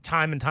last night,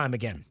 time and time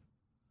again.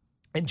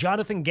 And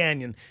Jonathan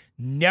Gagnon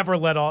never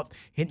let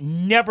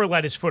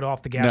his foot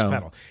off the gas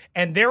pedal.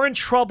 And they're in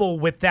trouble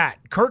with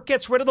that. Kirk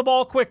gets rid of the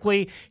ball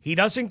quickly. He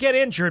doesn't get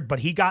injured, but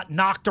he got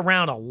knocked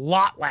around a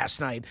lot last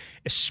night,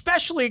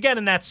 especially, again,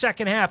 in that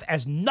second half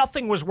as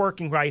nothing was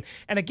working right.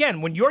 And,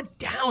 again, when you're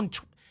down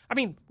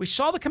we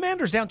saw the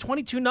Commanders down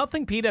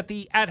 22-0, Pete,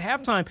 at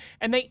halftime,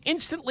 and they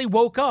instantly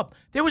woke up.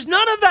 There was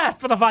none of that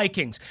for the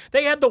Vikings.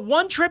 They had the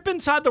one trip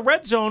inside the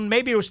red zone,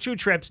 maybe it was 2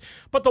 trips,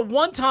 but the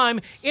one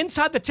time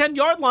inside the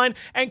 10-yard line,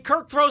 and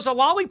Kirk throws a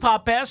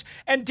lollipop pass,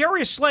 and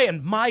Darius Slay,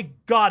 and my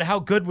God, how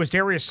good was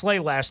Darius Slay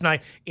last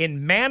night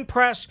in man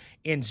press,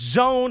 in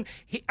zone.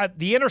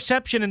 The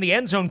interception in the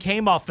end zone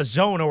came off a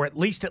zone, or at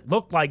least it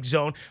looked like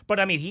zone.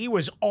 But, he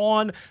was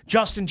on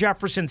Justin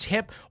Jefferson's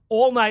hip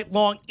all night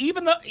long.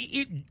 Even though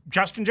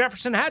Justin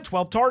Jefferson had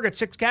 12 targets,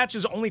 6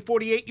 catches, only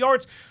 48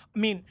 yards.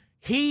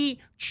 He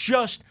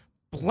just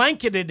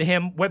blanketed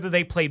him, whether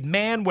they played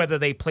man, whether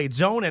they played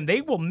zone, and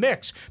they will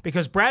mix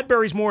because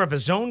Bradbury's more of a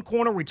zone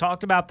corner. We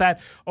talked about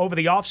that over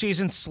the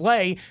offseason.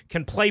 Slay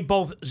can play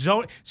both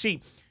zone. See,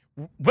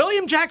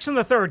 William Jackson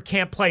III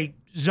can't play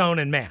zone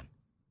and man.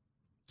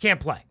 Can't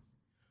play.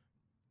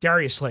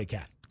 Darius Slay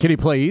can. Can he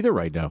play either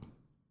right now?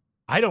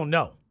 I don't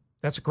know.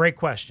 That's a great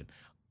question.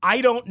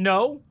 I don't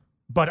know,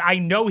 but I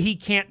know he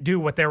can't do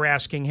what they're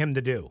asking him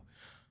to do.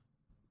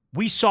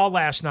 We saw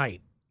last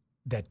night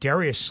that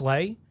Darius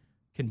Slay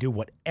can do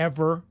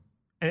whatever,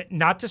 and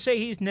not to say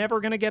he's never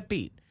going to get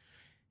beat.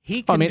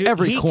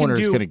 Every corner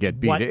is going to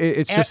get beat.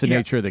 It's just the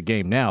nature of the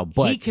game now.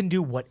 But he can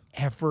do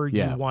whatever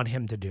you want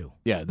him to do.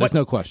 Yeah, there's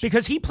no question.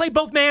 Because he played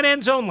both man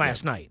and zone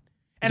last night.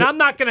 And I'm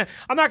not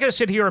gonna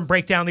sit here and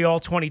break down the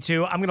all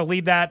 22. I'm gonna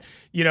leave that,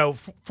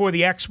 for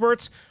the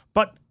experts.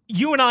 But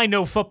you and I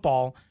know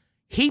football.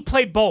 He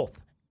played both,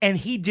 and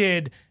he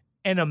did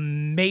an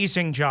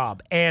amazing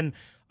job. And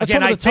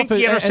again, I think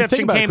the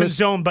interception came in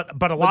zone,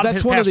 but a lot of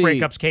his pass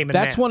breakups came in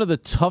man. That's one of the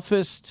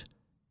toughest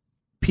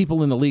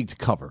people in the league to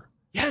cover.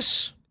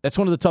 Yes. That's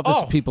one of the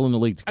toughest people in the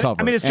league to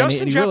cover. Is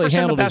Justin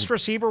Jefferson the best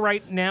receiver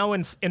right now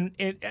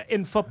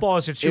in football?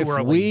 Is it too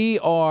early?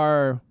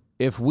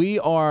 If we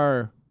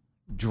are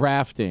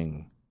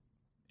drafting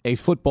a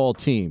football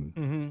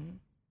team,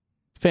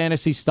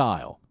 fantasy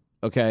style,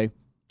 okay?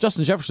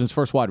 Justin Jefferson's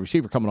first wide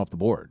receiver coming off the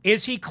board.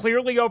 Is he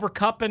clearly over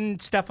Kupp and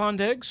Stephon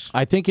Diggs?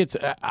 I think it's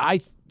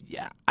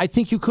I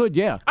think you could,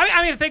 yeah.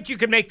 I think you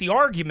could make the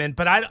argument,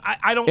 but I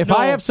don't know. If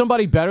I have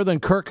somebody better than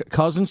Kirk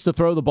Cousins to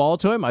throw the ball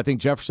to him, I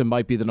think Jefferson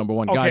might be the number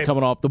one guy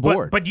coming off the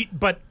board.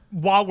 But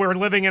while we're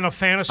living in a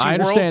fantasy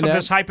world for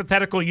this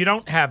hypothetical, you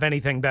don't have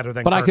anything better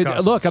than Kirk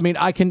Cousins. Look,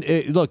 I can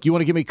look, you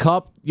want to give me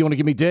Kupp, you want to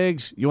give me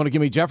Diggs, you want to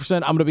give me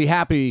Jefferson, I'm going to be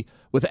happy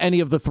with any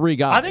of the 3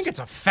 guys. I think it's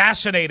a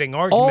fascinating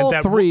argument.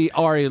 All 3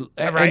 are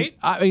right.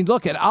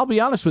 Look, and I'll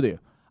be honest with you.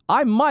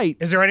 I might.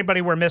 Is there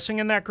anybody we're missing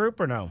in that group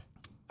or no?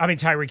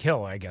 Tyreek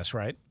Hill, I guess,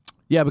 right?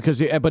 Yeah,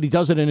 but he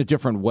does it in a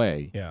different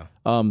way. Yeah.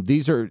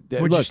 These are.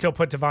 Would you still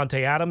put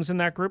Devontae Adams in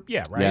that group?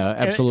 Yeah, right. Yeah,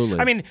 absolutely.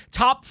 I mean,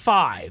 top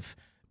 5.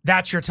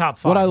 That's your top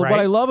 5. What right?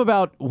 I love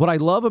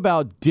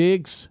about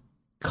Diggs,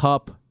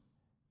 Kupp,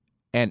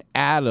 and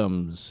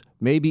Adams,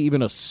 maybe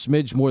even a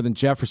smidge more than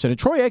Jefferson. And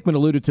Troy Aikman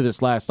alluded to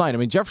this last night. I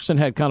mean, Jefferson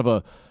had kind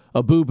of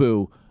a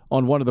boo-boo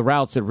on one of the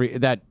routes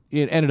that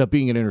it ended up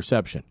being an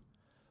interception.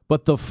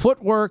 But the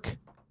footwork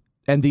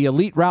and the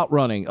elite route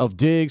running of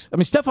Diggs, I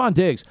mean,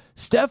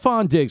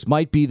 Stephon Diggs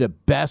might be the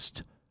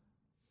best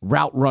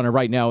route runner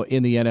right now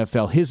in the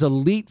NFL. His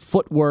elite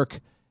footwork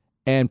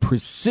and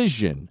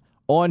precision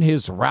on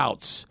his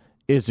routes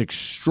is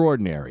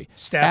extraordinary.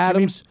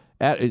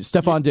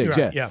 Stephon Diggs,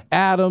 right, yeah.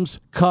 Adams,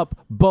 Kupp,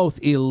 both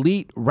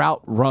elite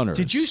route runners.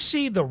 Did you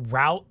see the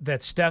route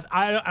that Steph?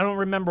 I don't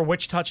remember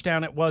which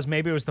touchdown it was.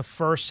 Maybe it was the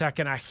first,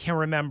 second. I can't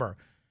remember.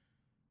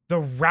 The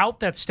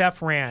route that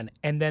Steph ran,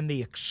 and then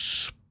the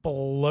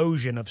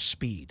explosion of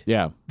speed.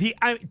 Yeah.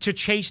 To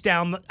chase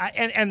down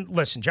and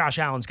listen, Josh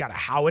Allen's got a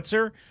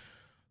howitzer.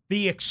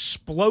 The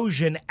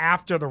explosion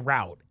after the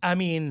route. I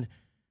mean,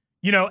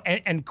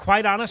 and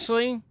quite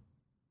honestly,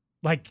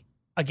 like,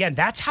 again,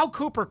 that's how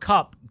Cooper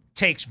Kupp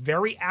takes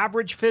very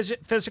average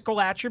physical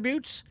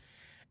attributes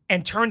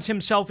and turns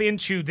himself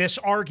into this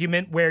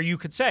argument where you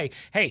could say,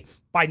 hey,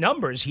 by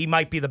numbers, he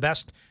might be the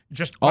best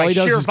just by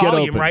sheer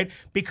volume, right?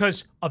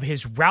 Because of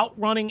his route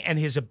running and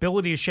his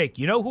ability to shake.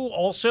 You know who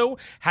also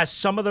has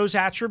some of those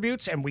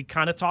attributes? And we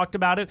kind of talked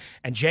about it,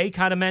 and Jay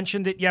kind of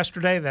mentioned it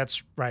yesterday.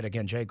 That's right,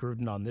 again, Jay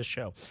Gruden on this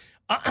show.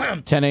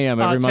 10 a.m.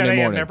 every Monday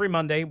morning. Every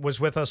Monday, was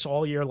with us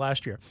all year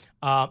last year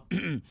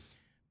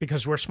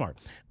because we're smart.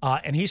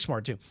 And he's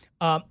smart, too.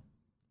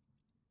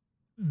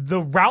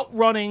 The route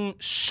running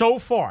so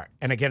far,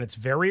 and again, it's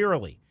very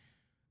early,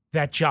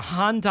 that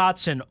Jahan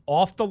Dotson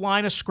off the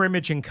line of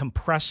scrimmage in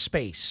compressed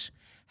space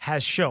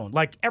has shown.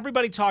 Like,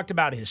 everybody talked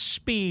about his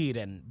speed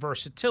and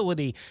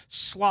versatility,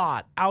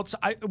 slot,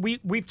 outside.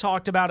 We've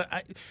talked about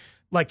it,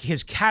 like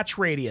his catch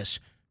radius.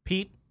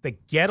 Pete, the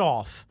get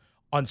off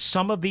on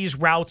some of these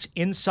routes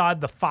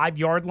inside the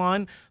 5-yard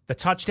line, the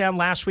touchdown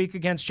last week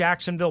against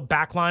Jacksonville,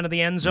 back line of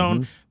the end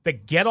zone, the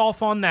get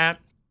off on that,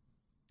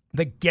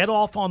 the get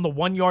off on the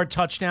 1-yard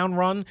touchdown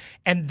run,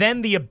 and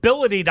then the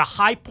ability to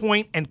high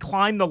point and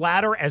climb the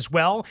ladder as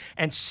well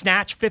and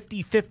snatch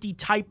 50-50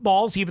 type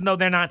balls, even though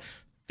they're not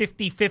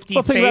 50-50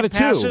 well, think about it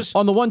passes. Too.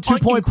 On the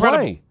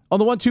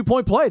 1-2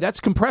 point play, that's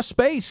compressed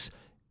space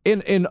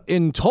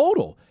in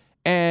total.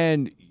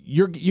 And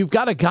you've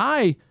got a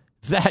guy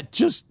that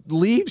just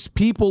leaves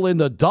people in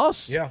the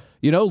dust. Yeah.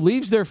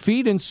 Leaves their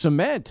feet in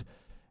cement.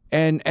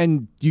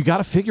 And you got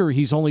to figure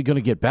he's only going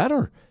to get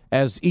better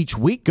as each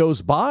week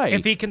goes by.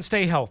 If he can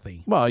stay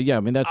healthy. Well, yeah,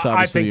 I mean, that's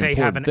obviously the important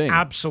thing. I think they have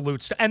an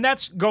absolute and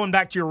that's going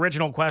back to your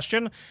original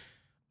question.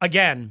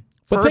 Again,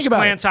 first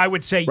glance, I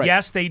would say,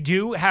 yes, they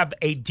do have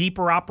a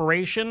deeper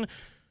operation.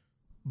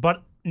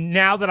 But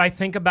now that I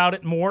think about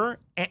it more,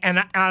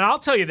 and I'll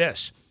tell you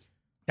this.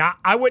 Now,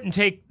 I wouldn't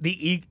take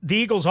the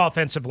Eagles'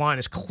 offensive line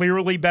is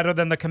clearly better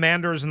than the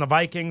Commanders and the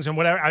Vikings and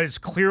whatever. It's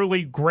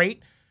clearly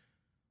great.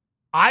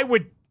 I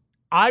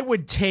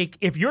would take,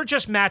 if you're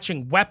just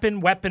matching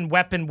weapon,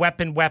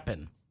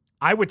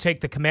 I would take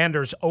the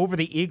Commanders over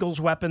the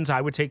Eagles' weapons. I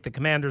would take the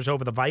Commanders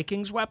over the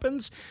Vikings'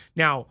 weapons.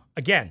 Now,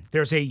 again,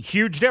 there's a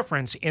huge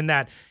difference in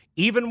that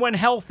even when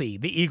healthy,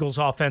 the Eagles'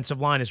 offensive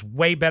line is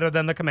way better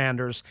than the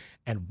Commanders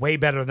and way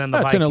better than the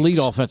Vikings. That's an elite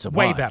offensive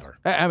line. Way better.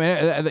 I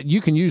mean,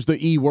 you can use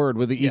the E word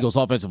with the Eagles'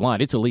 offensive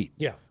line. It's elite.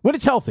 Yeah. When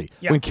it's healthy.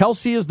 Yeah. When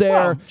Kelsey is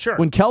there, sure.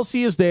 When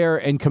Kelsey is there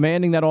and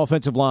commanding that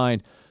offensive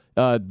line,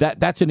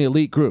 that's an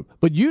elite group.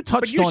 But you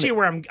touched on it. But you see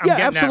where I'm getting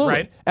absolutely. at,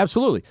 right?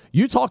 Absolutely.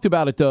 You talked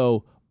about it,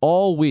 though,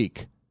 all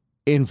week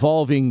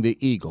involving the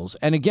Eagles.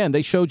 And again,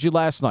 they showed you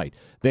last night.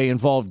 They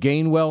involved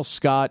Gainwell,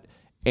 Scott,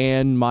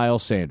 and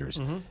Miles Sanders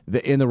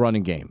in the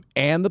running game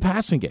and the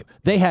passing game.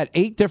 They had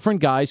 8 different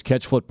guys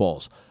catch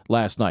footballs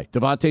last night.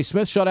 Devontae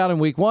Smith shut out in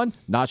week 1,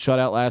 not shut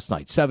out last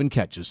night. 7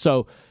 catches.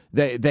 So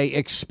they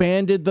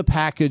expanded the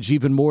package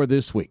even more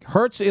this week.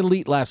 Hurts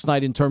elite last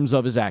night in terms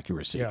of his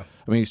accuracy. Yeah.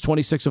 I mean, he's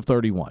 26 of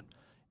 31.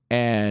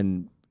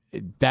 And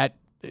that,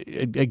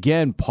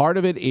 again, part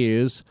of it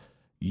is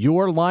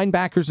your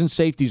linebackers and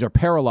safeties are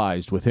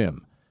paralyzed with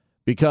him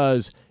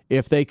because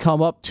if they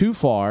come up too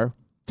far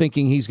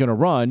thinking he's going to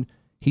run,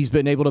 he's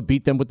been able to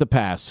beat them with the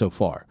pass so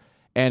far.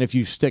 And if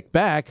you stick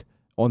back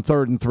on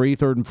 3rd and 3,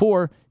 3rd and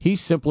 4, he's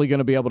simply going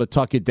to be able to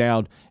tuck it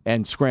down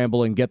and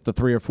scramble and get the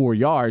 3 or 4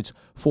 yards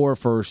for a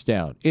first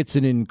down. It's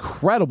an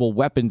incredible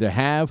weapon to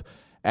have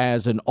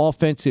as an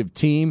offensive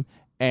team.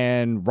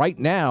 And right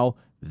now,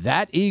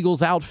 that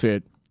Eagles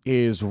outfit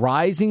is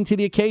rising to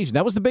the occasion.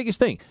 That was the biggest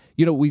thing.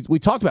 We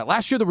talked about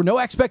last year, there were no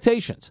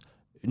expectations.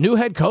 New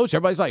head coach,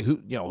 everybody's like,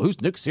 who's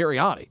Nick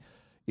Sirianni?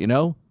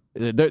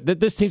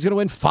 This team's going to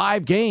win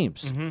 5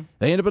 games.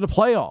 They end up in the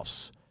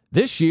playoffs.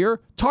 This year,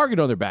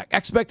 target on their back,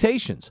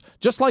 expectations,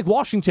 just like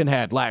Washington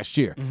had last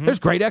year. There's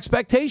great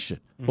expectation.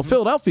 Well,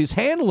 Philadelphia's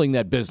handling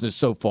that business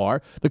so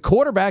far. The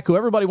quarterback, who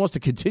everybody wants to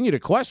continue to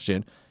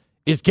question,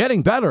 is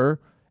getting better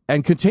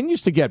and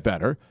continues to get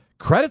better.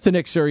 Credit to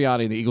Nick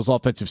Sirianni and the Eagles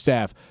offensive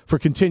staff for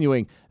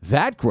continuing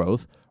that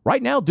growth.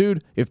 Right now,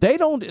 dude, if they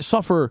don't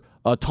suffer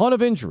a ton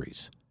of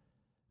injuries,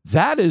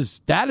 that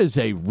is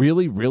a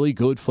really, really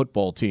good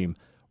football team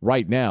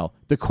right now.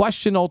 The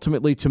question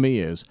ultimately to me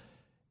is,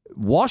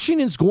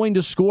 Washington's going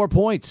to score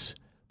points,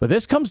 but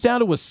this comes down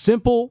to a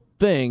simple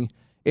thing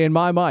in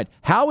my mind.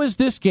 How is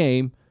this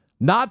game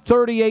not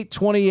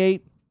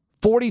 38-28,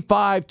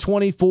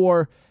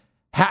 45-24?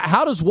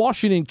 How does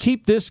Washington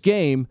keep this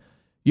game,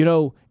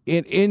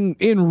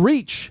 in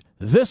reach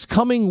this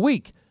coming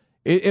week?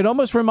 It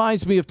almost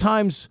reminds me of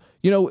times,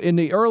 in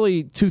the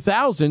early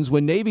 2000s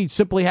when Navy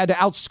simply had to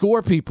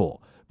outscore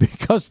people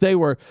because they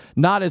were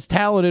not as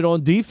talented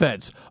on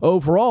defense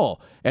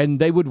overall. And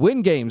they would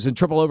win games in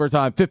triple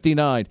overtime,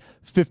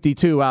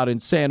 59-52 out in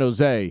San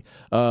Jose,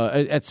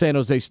 at San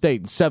Jose State,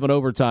 and 7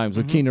 overtimes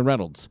with Keenan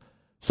Reynolds.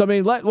 So, I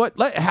mean,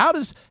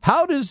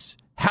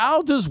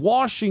 how does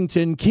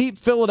Washington keep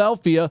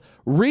Philadelphia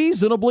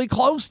reasonably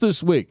close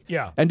this week?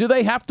 Yeah. And do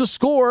they have to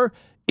score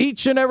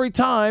each and every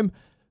time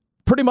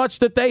pretty much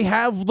that they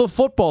have the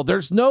football?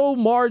 There's no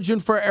margin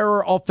for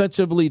error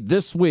offensively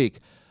this week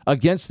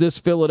against this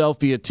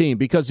Philadelphia team,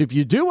 because if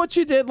you do what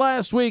you did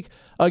last week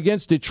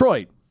against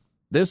Detroit,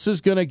 this is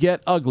going to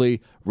get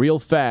ugly real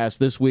fast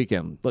this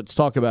weekend. Let's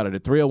talk about it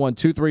at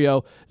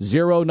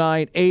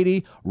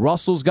 301-230-0980.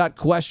 Russell's got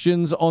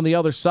questions on the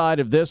other side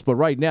of this, but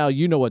right now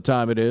you know what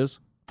time it is.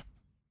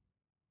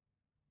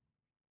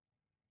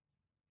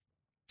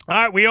 All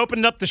right, we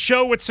opened up the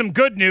show with some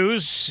good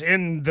news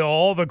in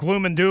all the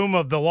gloom and doom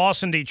of the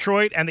loss in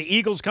Detroit, and the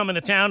Eagles coming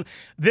to town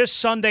this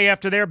Sunday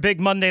after their big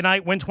Monday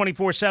night win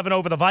 24-7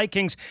 over the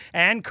Vikings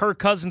and Kirk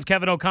Cousins,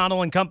 Kevin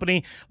O'Connell and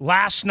company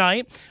last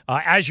night.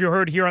 As you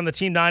heard here on the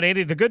Team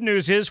 980, the good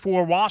news is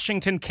for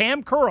Washington,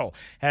 Cam Curl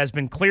has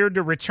been cleared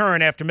to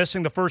return after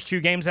missing the first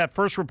 2 games. That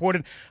first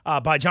reported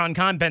by John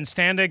Kahn, Ben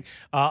Standig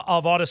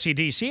of Odyssey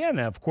DC, and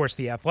of course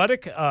The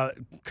Athletic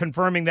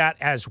confirming that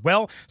as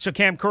well. So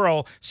Cam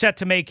Curl set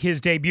to make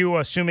his debut,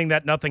 assuming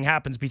that nothing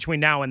happens between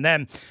now and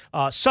then.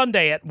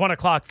 Sunday at 1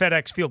 o'clock,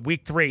 FedEx Field,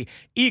 Week 3,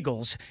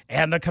 Eagles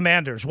and the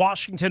Commanders.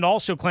 Washington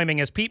also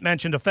claiming, as Pete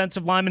mentioned,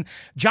 offensive lineman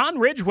John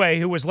Ridgway,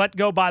 who was let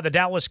go by the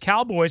Dallas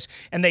Cowboys,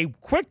 and they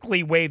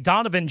quickly waived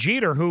Donovan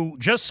Jeter, who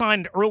just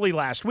signed early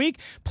last week,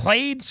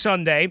 played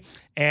Sunday,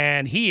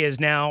 and he is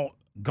now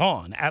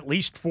gone, at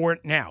least for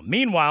now.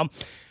 Meanwhile,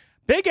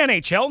 big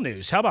NHL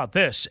news. How about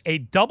this? A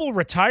double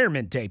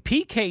retirement day.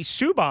 PK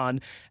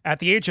Subban, at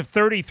the age of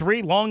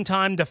 33,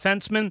 longtime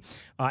defenseman,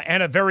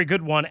 and a very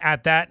good one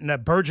at that, and a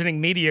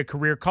burgeoning media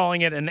career, calling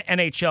it an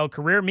NHL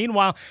career.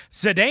 Meanwhile,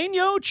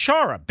 Zdeno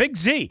Chara, Big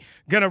Z,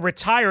 going to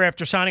retire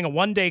after signing a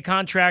one-day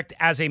contract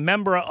as a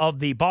member of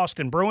the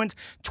Boston Bruins.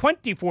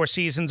 24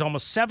 seasons,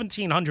 almost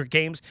 1,700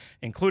 games,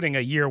 including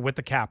a year with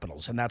the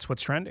Capitals, and that's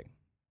what's trending.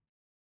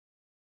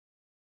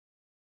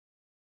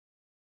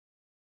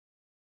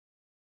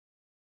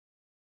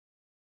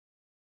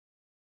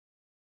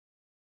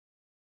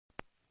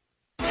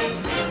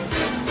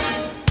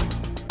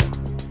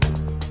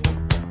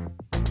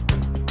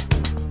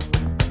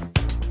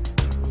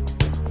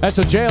 That's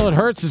what Jalen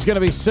Hurts is going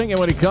to be singing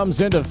when he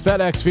comes into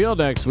FedEx Field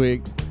next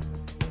week.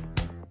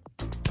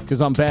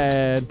 Because I'm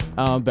bad,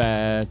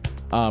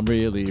 I'm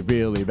really,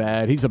 really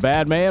bad. He's a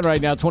bad man right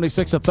now,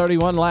 26 of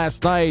 31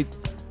 last night.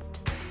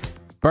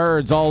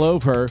 Birds all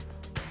over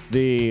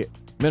the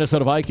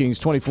Minnesota Vikings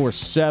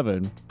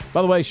 24-7.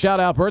 By the way,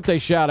 birthday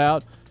shout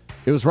out.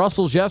 It was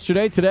Russell's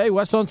yesterday. Today,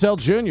 Wes Unseld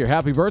Jr.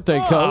 Happy birthday,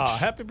 Coach.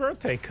 Happy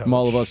birthday, Coach. From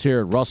all of us here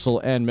at Russell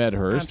and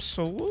Medhurst.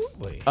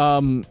 Absolutely.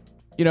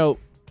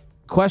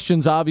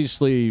 Questions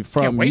obviously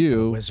from Can't wait you. for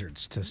the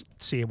Wizards to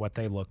see what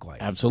they look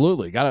like.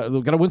 Absolutely. Got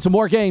to win some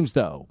more games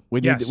though.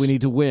 We need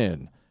to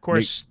win. Of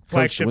course,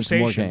 flagship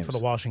station for the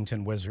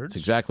Washington Wizards.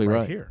 That's exactly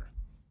right. Here.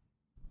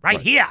 Right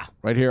here.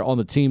 Right here on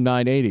the Team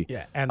 980.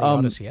 Yeah, and the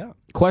Odyssey app.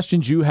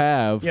 Questions you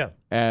have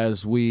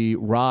as we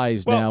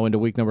rise now into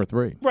week number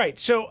 3. Right.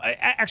 So,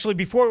 actually,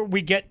 before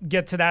we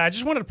get to that, I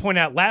just wanted to point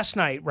out last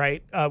night,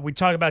 right, we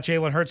talked about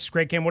Jalen Hurts'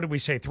 great game. What did we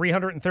say?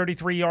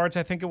 333 yards,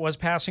 I think it was,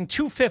 passing.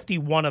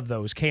 251 of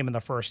those came in the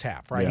first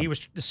half, right? Yeah. He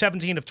was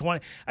 17 of 20.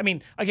 I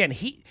mean, again,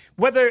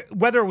 whether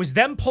it was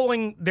them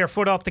pulling their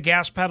foot off the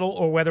gas pedal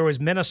or whether it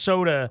was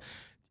Minnesota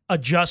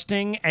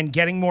adjusting and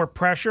getting more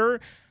pressure,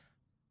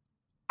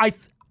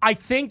 I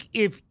think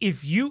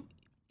if you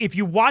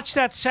watch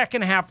that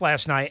second half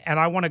last night, and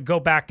I want to go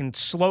back and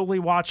slowly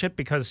watch it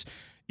because,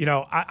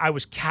 I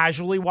was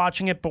casually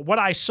watching it, but what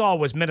I saw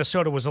was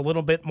Minnesota was a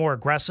little bit more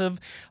aggressive,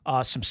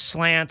 some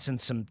slants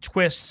and some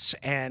twists,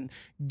 and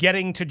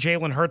getting to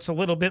Jalen Hurts a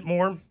little bit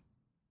more.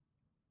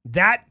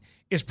 That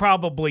is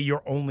probably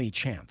your only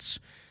chance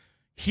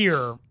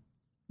here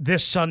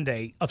this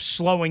Sunday of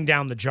slowing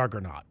down the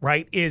juggernaut,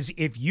 right? Is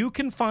if you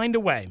can find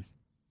a way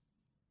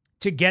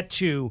to get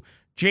to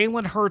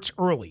Jalen Hurts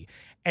early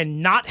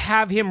and not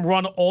have him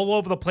run all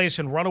over the place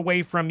and run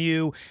away from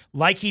you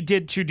like he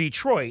did to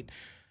Detroit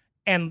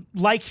and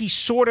like he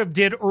sort of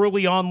did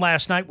early on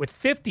last night with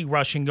 50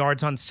 rushing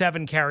yards on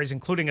 7 carries,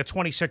 including a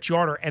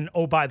 26-yarder and,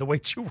 oh, by the way,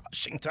 2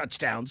 rushing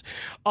touchdowns.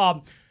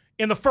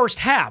 in the first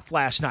half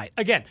last night.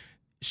 Again,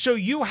 so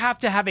you have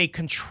to have a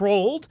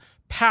controlled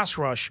pass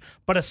rush,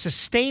 but a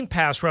sustained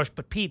pass rush.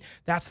 But, Pete,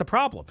 that's the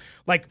problem.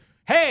 Like,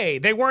 hey,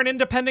 they weren't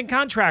independent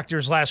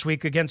contractors last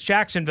week against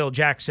Jacksonville,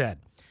 Jack said.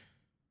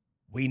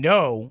 We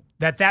know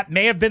that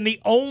may have been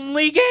the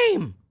only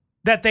game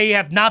that they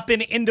have not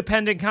been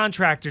independent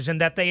contractors and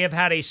that they have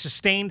had a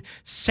sustained,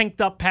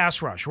 synced-up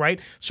pass rush, right?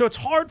 So it's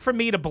hard for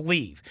me to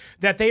believe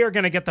that they are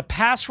going to get the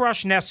pass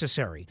rush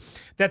necessary,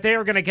 that they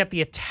are going to get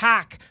the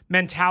attack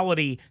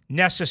mentality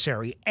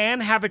necessary,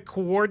 and have it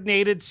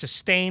coordinated,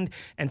 sustained,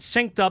 and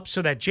synced up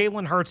so that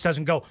Jalen Hurts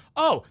doesn't go,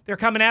 oh, they're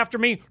coming after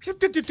me,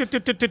 just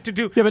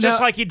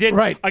like he did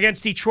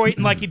against Detroit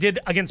and like he did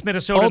against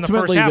Minnesota in the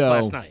first half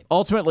last night.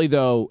 Ultimately,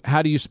 though,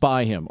 how do you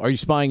spy him? Are you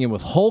spying him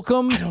with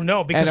Holcomb? I don't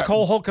know, because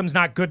Cole Holcomb's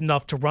not good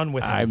enough to run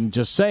with him. I'm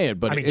just saying.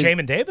 But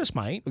Jamin Davis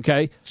might.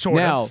 Okay. Sort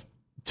now, of.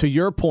 To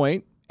your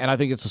point, and I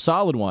think it's a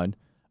solid one,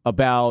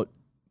 about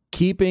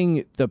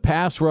keeping the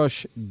pass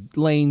rush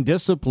lane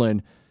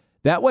discipline.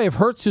 That way, if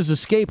Hurts is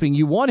escaping,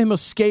 you want him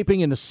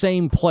escaping in the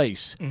same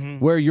place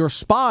where your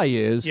spy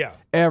is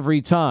every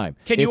time.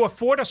 Can you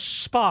afford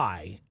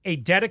a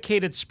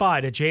dedicated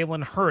spy to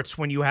Jalen Hurts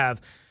when you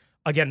have,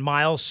 again,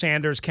 Miles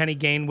Sanders, Kenny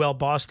Gainwell,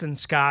 Boston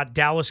Scott,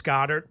 Dallas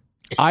Goedert?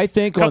 I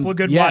think a couple of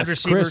good wide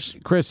receivers.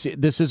 Chris,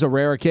 this is a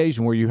rare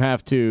occasion where you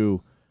have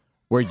to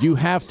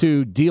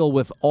deal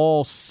with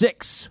all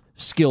 6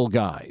 skill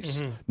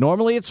guys.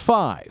 Normally it's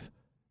 5,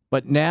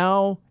 but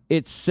now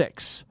it's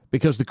 6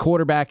 because the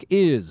quarterback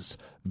is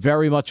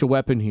very much a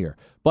weapon here.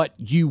 But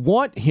you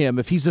want him,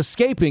 if he's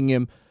escaping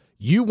him,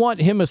 you want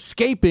him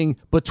escaping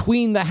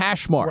between the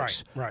hash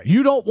marks. Right.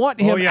 You don't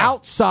want him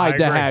outside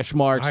the hash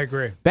marks. I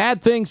agree.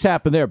 Bad things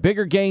happen there.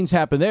 Bigger gains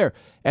happen there.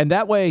 And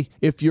that way,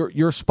 if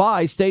your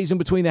spy stays in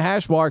between the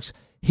hash marks,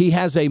 he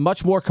has a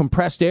much more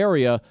compressed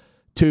area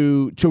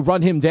to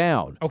run him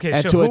down. Okay,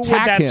 and so to who attack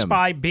would that him.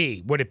 spy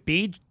be? Would it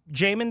be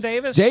Jamin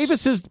Davis?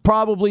 Davis is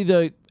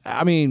probably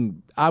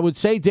I would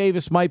say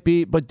Davis might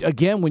be, but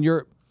again, when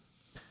you're...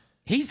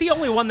 He's the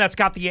only one that's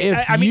got the...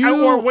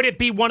 or would it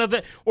be one of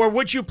the... Or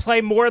would you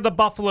play more of the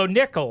Buffalo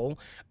nickel,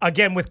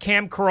 again, with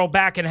Cam Curl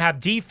back and have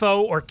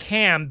Defoe or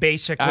Cam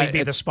basically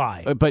be the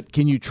spy? But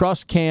can you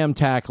trust Cam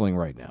tackling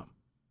right now?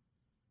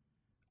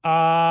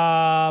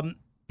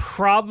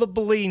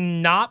 Probably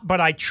not, but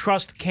I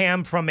trust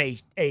Cam from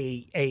a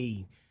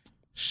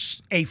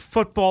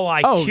football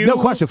IQ. Oh, no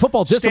question.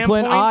 Football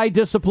discipline, standpoint. eye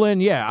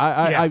discipline.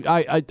 Yeah,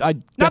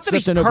 Not that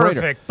he's a no-brainer.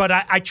 perfect, but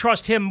I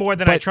trust him more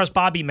than I trust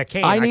Bobby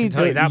McCain. I can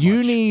tell you that much.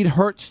 You need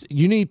Hurts.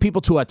 You need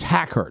people to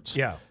attack Hurts.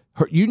 Yeah.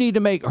 You need to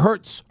make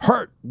Hurts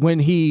hurt when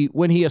he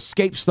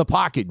escapes the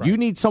pocket. Right. You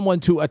need someone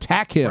to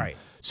attack him. Right.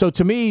 So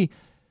to me,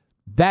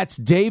 that's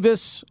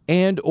Davis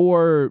and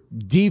or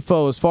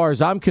Defoe as far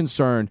as I'm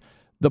concerned.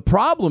 The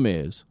problem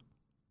is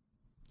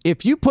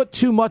if you put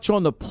too much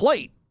on the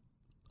plate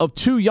of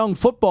 2 young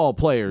football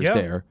players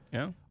there,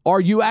 are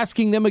you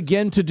asking them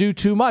again to do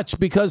too much?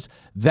 Because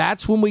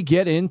that's when we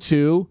get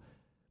into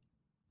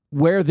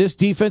where this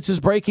defense is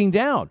breaking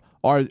down.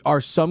 Are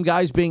some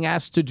guys being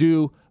asked to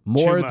do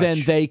more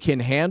than they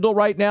can handle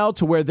right now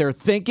to where they're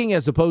thinking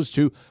as opposed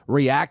to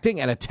reacting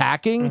and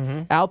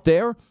attacking out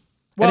there?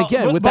 Well, and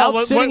again, without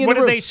sitting in the room.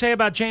 What did they say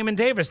about Jamin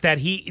Davis? That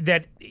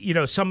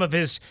some of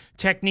his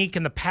technique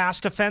in the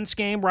pass defense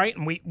game, right?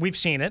 And we've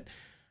seen it,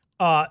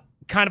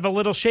 kind of a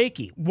little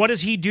shaky. What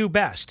does he do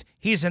best?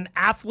 He's an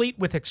athlete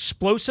with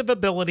explosive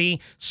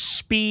ability,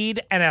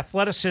 speed, and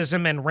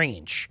athleticism and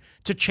range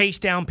to chase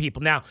down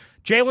people. Now,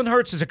 Jalen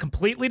Hurts is a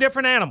completely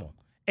different animal,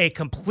 a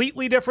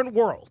completely different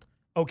world,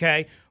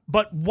 okay?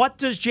 But what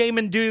does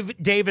Jamin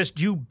Davis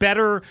do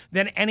better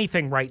than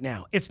anything right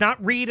now? It's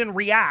not read and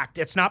react.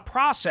 It's not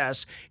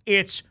process.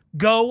 It's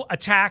go,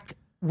 attack,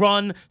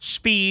 run,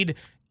 speed,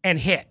 and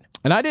hit.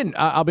 And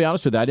I'll be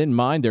honest with you, I didn't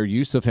mind their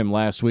use of him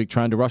last week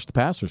trying to rush the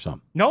pass or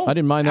something. No, I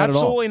didn't mind that at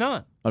all. Absolutely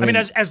not. I mean,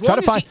 as long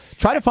as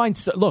try to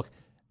find. Look,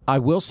 I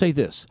will say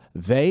this: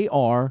 they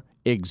are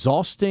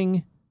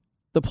exhausting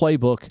the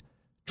playbook,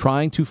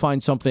 trying to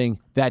find something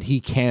that he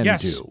can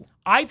do.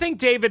 I think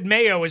David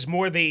Mayo is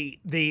more the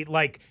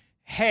like,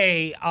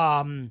 hey,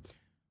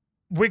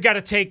 we got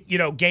to take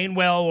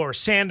Gainwell or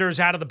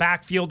Sanders out of the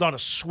backfield on a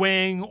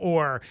swing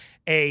or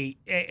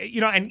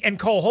and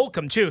Cole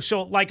Holcomb too.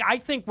 So like, I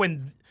think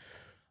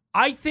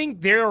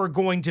they are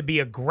going to be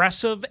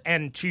aggressive,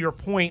 and to your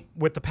point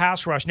with the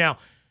pass rush. Now,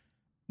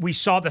 we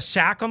saw the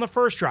sack on the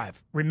first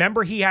drive.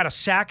 Remember, he had a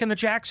sack in the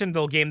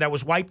Jacksonville game that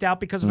was wiped out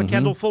because of a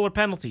Kendall Fuller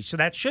penalty. So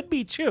that should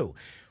be 2.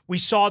 We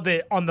saw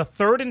that on the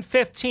 3rd and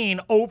 15,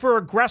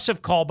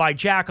 over-aggressive call by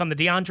Jack on the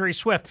DeAndre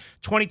Swift,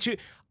 22.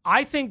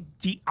 I think,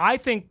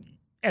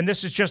 and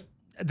this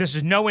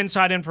is no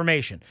inside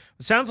information.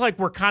 It sounds like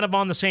we're kind of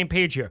on the same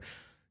page here.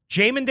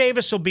 Jamin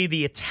Davis will be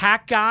the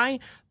attack guy,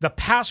 the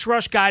pass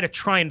rush guy to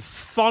try and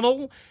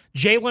funnel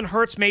Jalen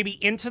Hurts maybe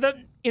into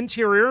the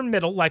interior and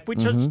middle, like we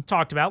just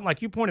talked about,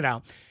 like you pointed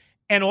out,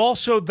 and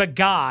also the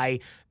guy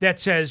that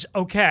says,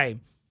 okay,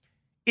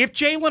 If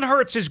Jalen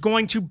Hurts is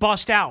going to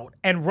bust out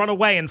and run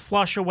away and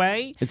flush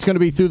away, it's going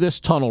to be through this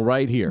tunnel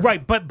right here.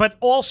 Right, but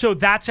also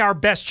that's our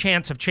best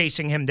chance of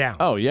chasing him down.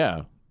 Oh,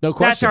 yeah. No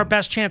question. That's our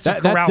best chance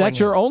of corralling That's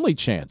your him. only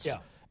chance. Yeah.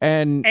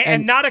 And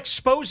not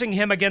exposing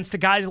him against the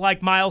guys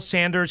like Miles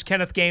Sanders,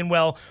 Kenneth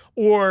Gainwell,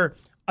 or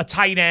a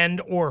tight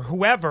end or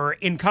whoever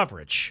in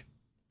coverage.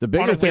 The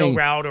bigger on a thing, wheel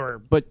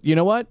route but you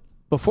know what?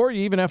 Before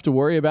you even have to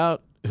worry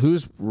about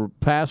who's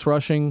pass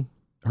rushing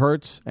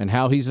Hurts and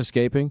how he's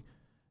escaping,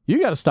 you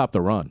got to stop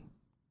the run.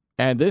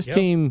 And this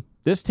team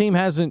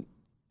hasn't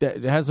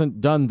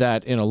done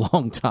that in a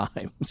long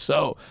time.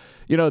 So,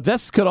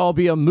 this could all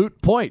be a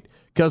moot point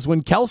because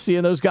when Kelsey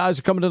and those guys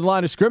are coming to the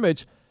line of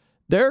scrimmage,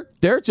 they're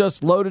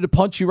just loaded to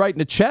punch you right in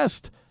the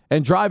chest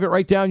and drive it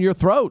right down your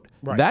throat.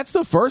 Right. That's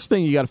the first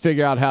thing you got to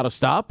figure out how to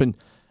stop. And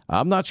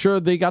I'm not sure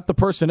they got the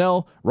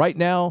personnel right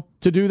now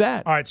to do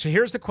that. All right, so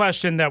here's the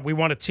question that we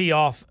want to tee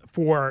off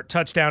for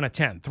touchdown at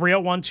 10.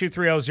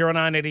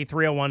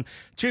 301-230-0980,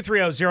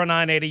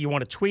 301-230-0980. You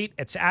want to tweet,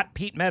 it's at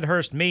Pete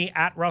Medhurst, me,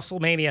 at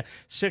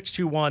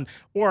WrestleMania621,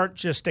 or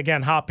just,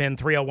 again, hop in,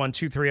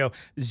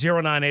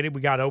 301-230-0980.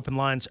 We got open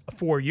lines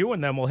for you,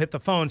 and then we'll hit the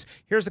phones.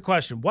 Here's the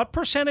question. What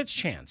percentage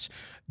chance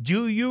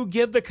do you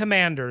give the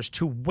Commanders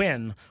to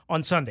win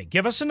on Sunday?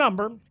 Give us a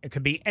number. It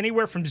could be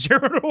anywhere from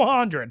 0 to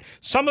 100.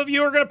 Some of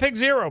you are going to pick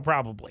 0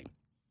 probably.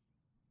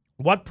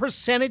 What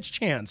percentage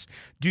chance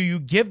do you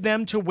give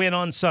them to win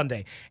on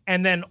Sunday?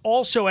 And then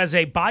also as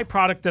a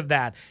byproduct of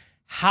that,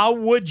 how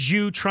would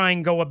you try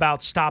and go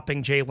about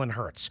stopping Jalen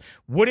Hurts?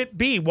 Would it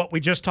be what we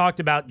just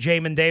talked about,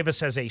 Jamin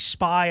Davis as a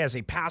spy, as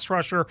a pass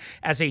rusher,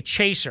 as a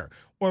chaser?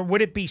 Or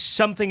would it be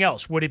something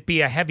else? Would it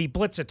be a heavy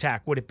blitz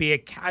attack? Would it be a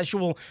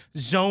casual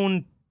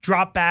zone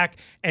drop back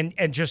and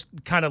just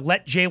kind of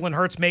let Jalen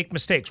Hurts make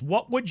mistakes?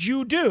 What would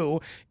you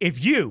do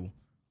if you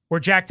were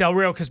Jack Del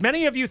Rio? Because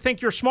many of you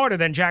think you're smarter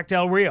than Jack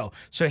Del Rio.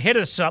 So hit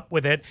us up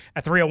with it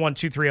at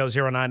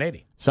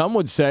 301-230-0980. Some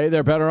would say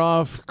they're better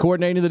off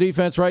coordinating the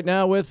defense right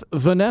now with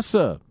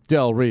Vanessa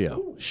Del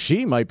Rio.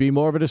 She might be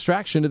more of a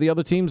distraction to the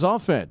other team's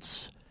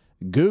offense.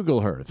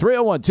 Google her.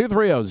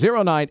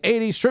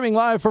 301-230-0980. Streaming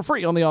live for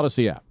free on the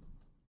Odyssey app.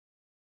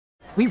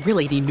 We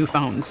really need new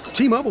phones.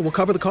 T-Mobile will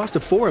cover the cost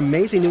of 4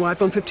 amazing new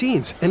iPhone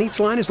 15s, and each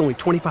line is only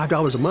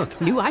 $25 a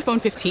month. New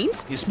iPhone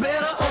 15s? It's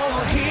better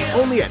over here.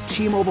 Only at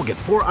T-Mobile, get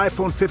 4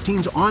 iPhone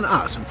 15s on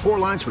us and 4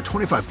 lines for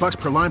 $25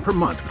 per line per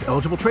month with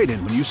eligible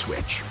trade-in when you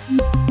switch.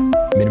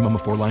 Minimum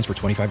of 4 lines for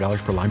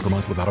 $25 per line per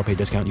month with autopay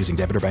discount using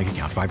debit or bank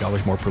account.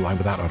 $5 more per line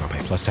without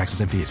autopay, plus taxes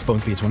and fees. Phone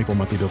fee at 24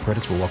 monthly bill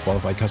credits for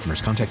well-qualified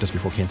customers. Contact us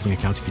before canceling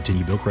account to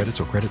continue bill credits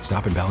or credit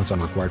stop and balance on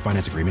required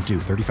finance agreement due.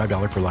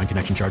 $35 per line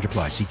connection charge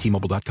applies. See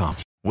T-Mobile.com.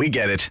 We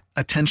get it.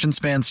 Attention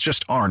spans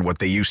just aren't what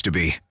they used to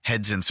be.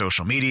 Heads in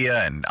social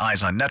media and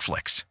eyes on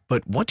Netflix.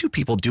 But what do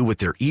people do with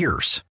their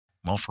ears?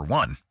 Well, for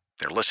one,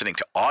 they're listening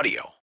to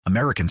audio.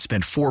 Americans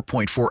spend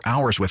 4.4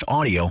 hours with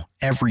audio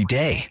every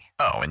day.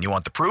 Oh, and you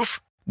want the proof?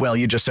 Well,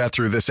 you just sat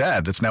through this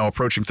ad that's now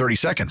approaching 30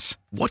 seconds.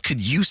 What could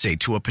you say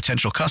to a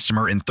potential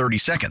customer in 30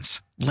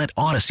 seconds? Let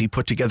Odyssey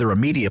put together a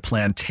media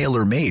plan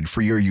tailor-made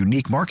for your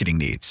unique marketing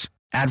needs.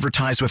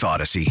 Advertise with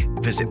Odyssey.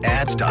 Visit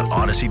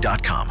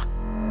ads.odyssey.com.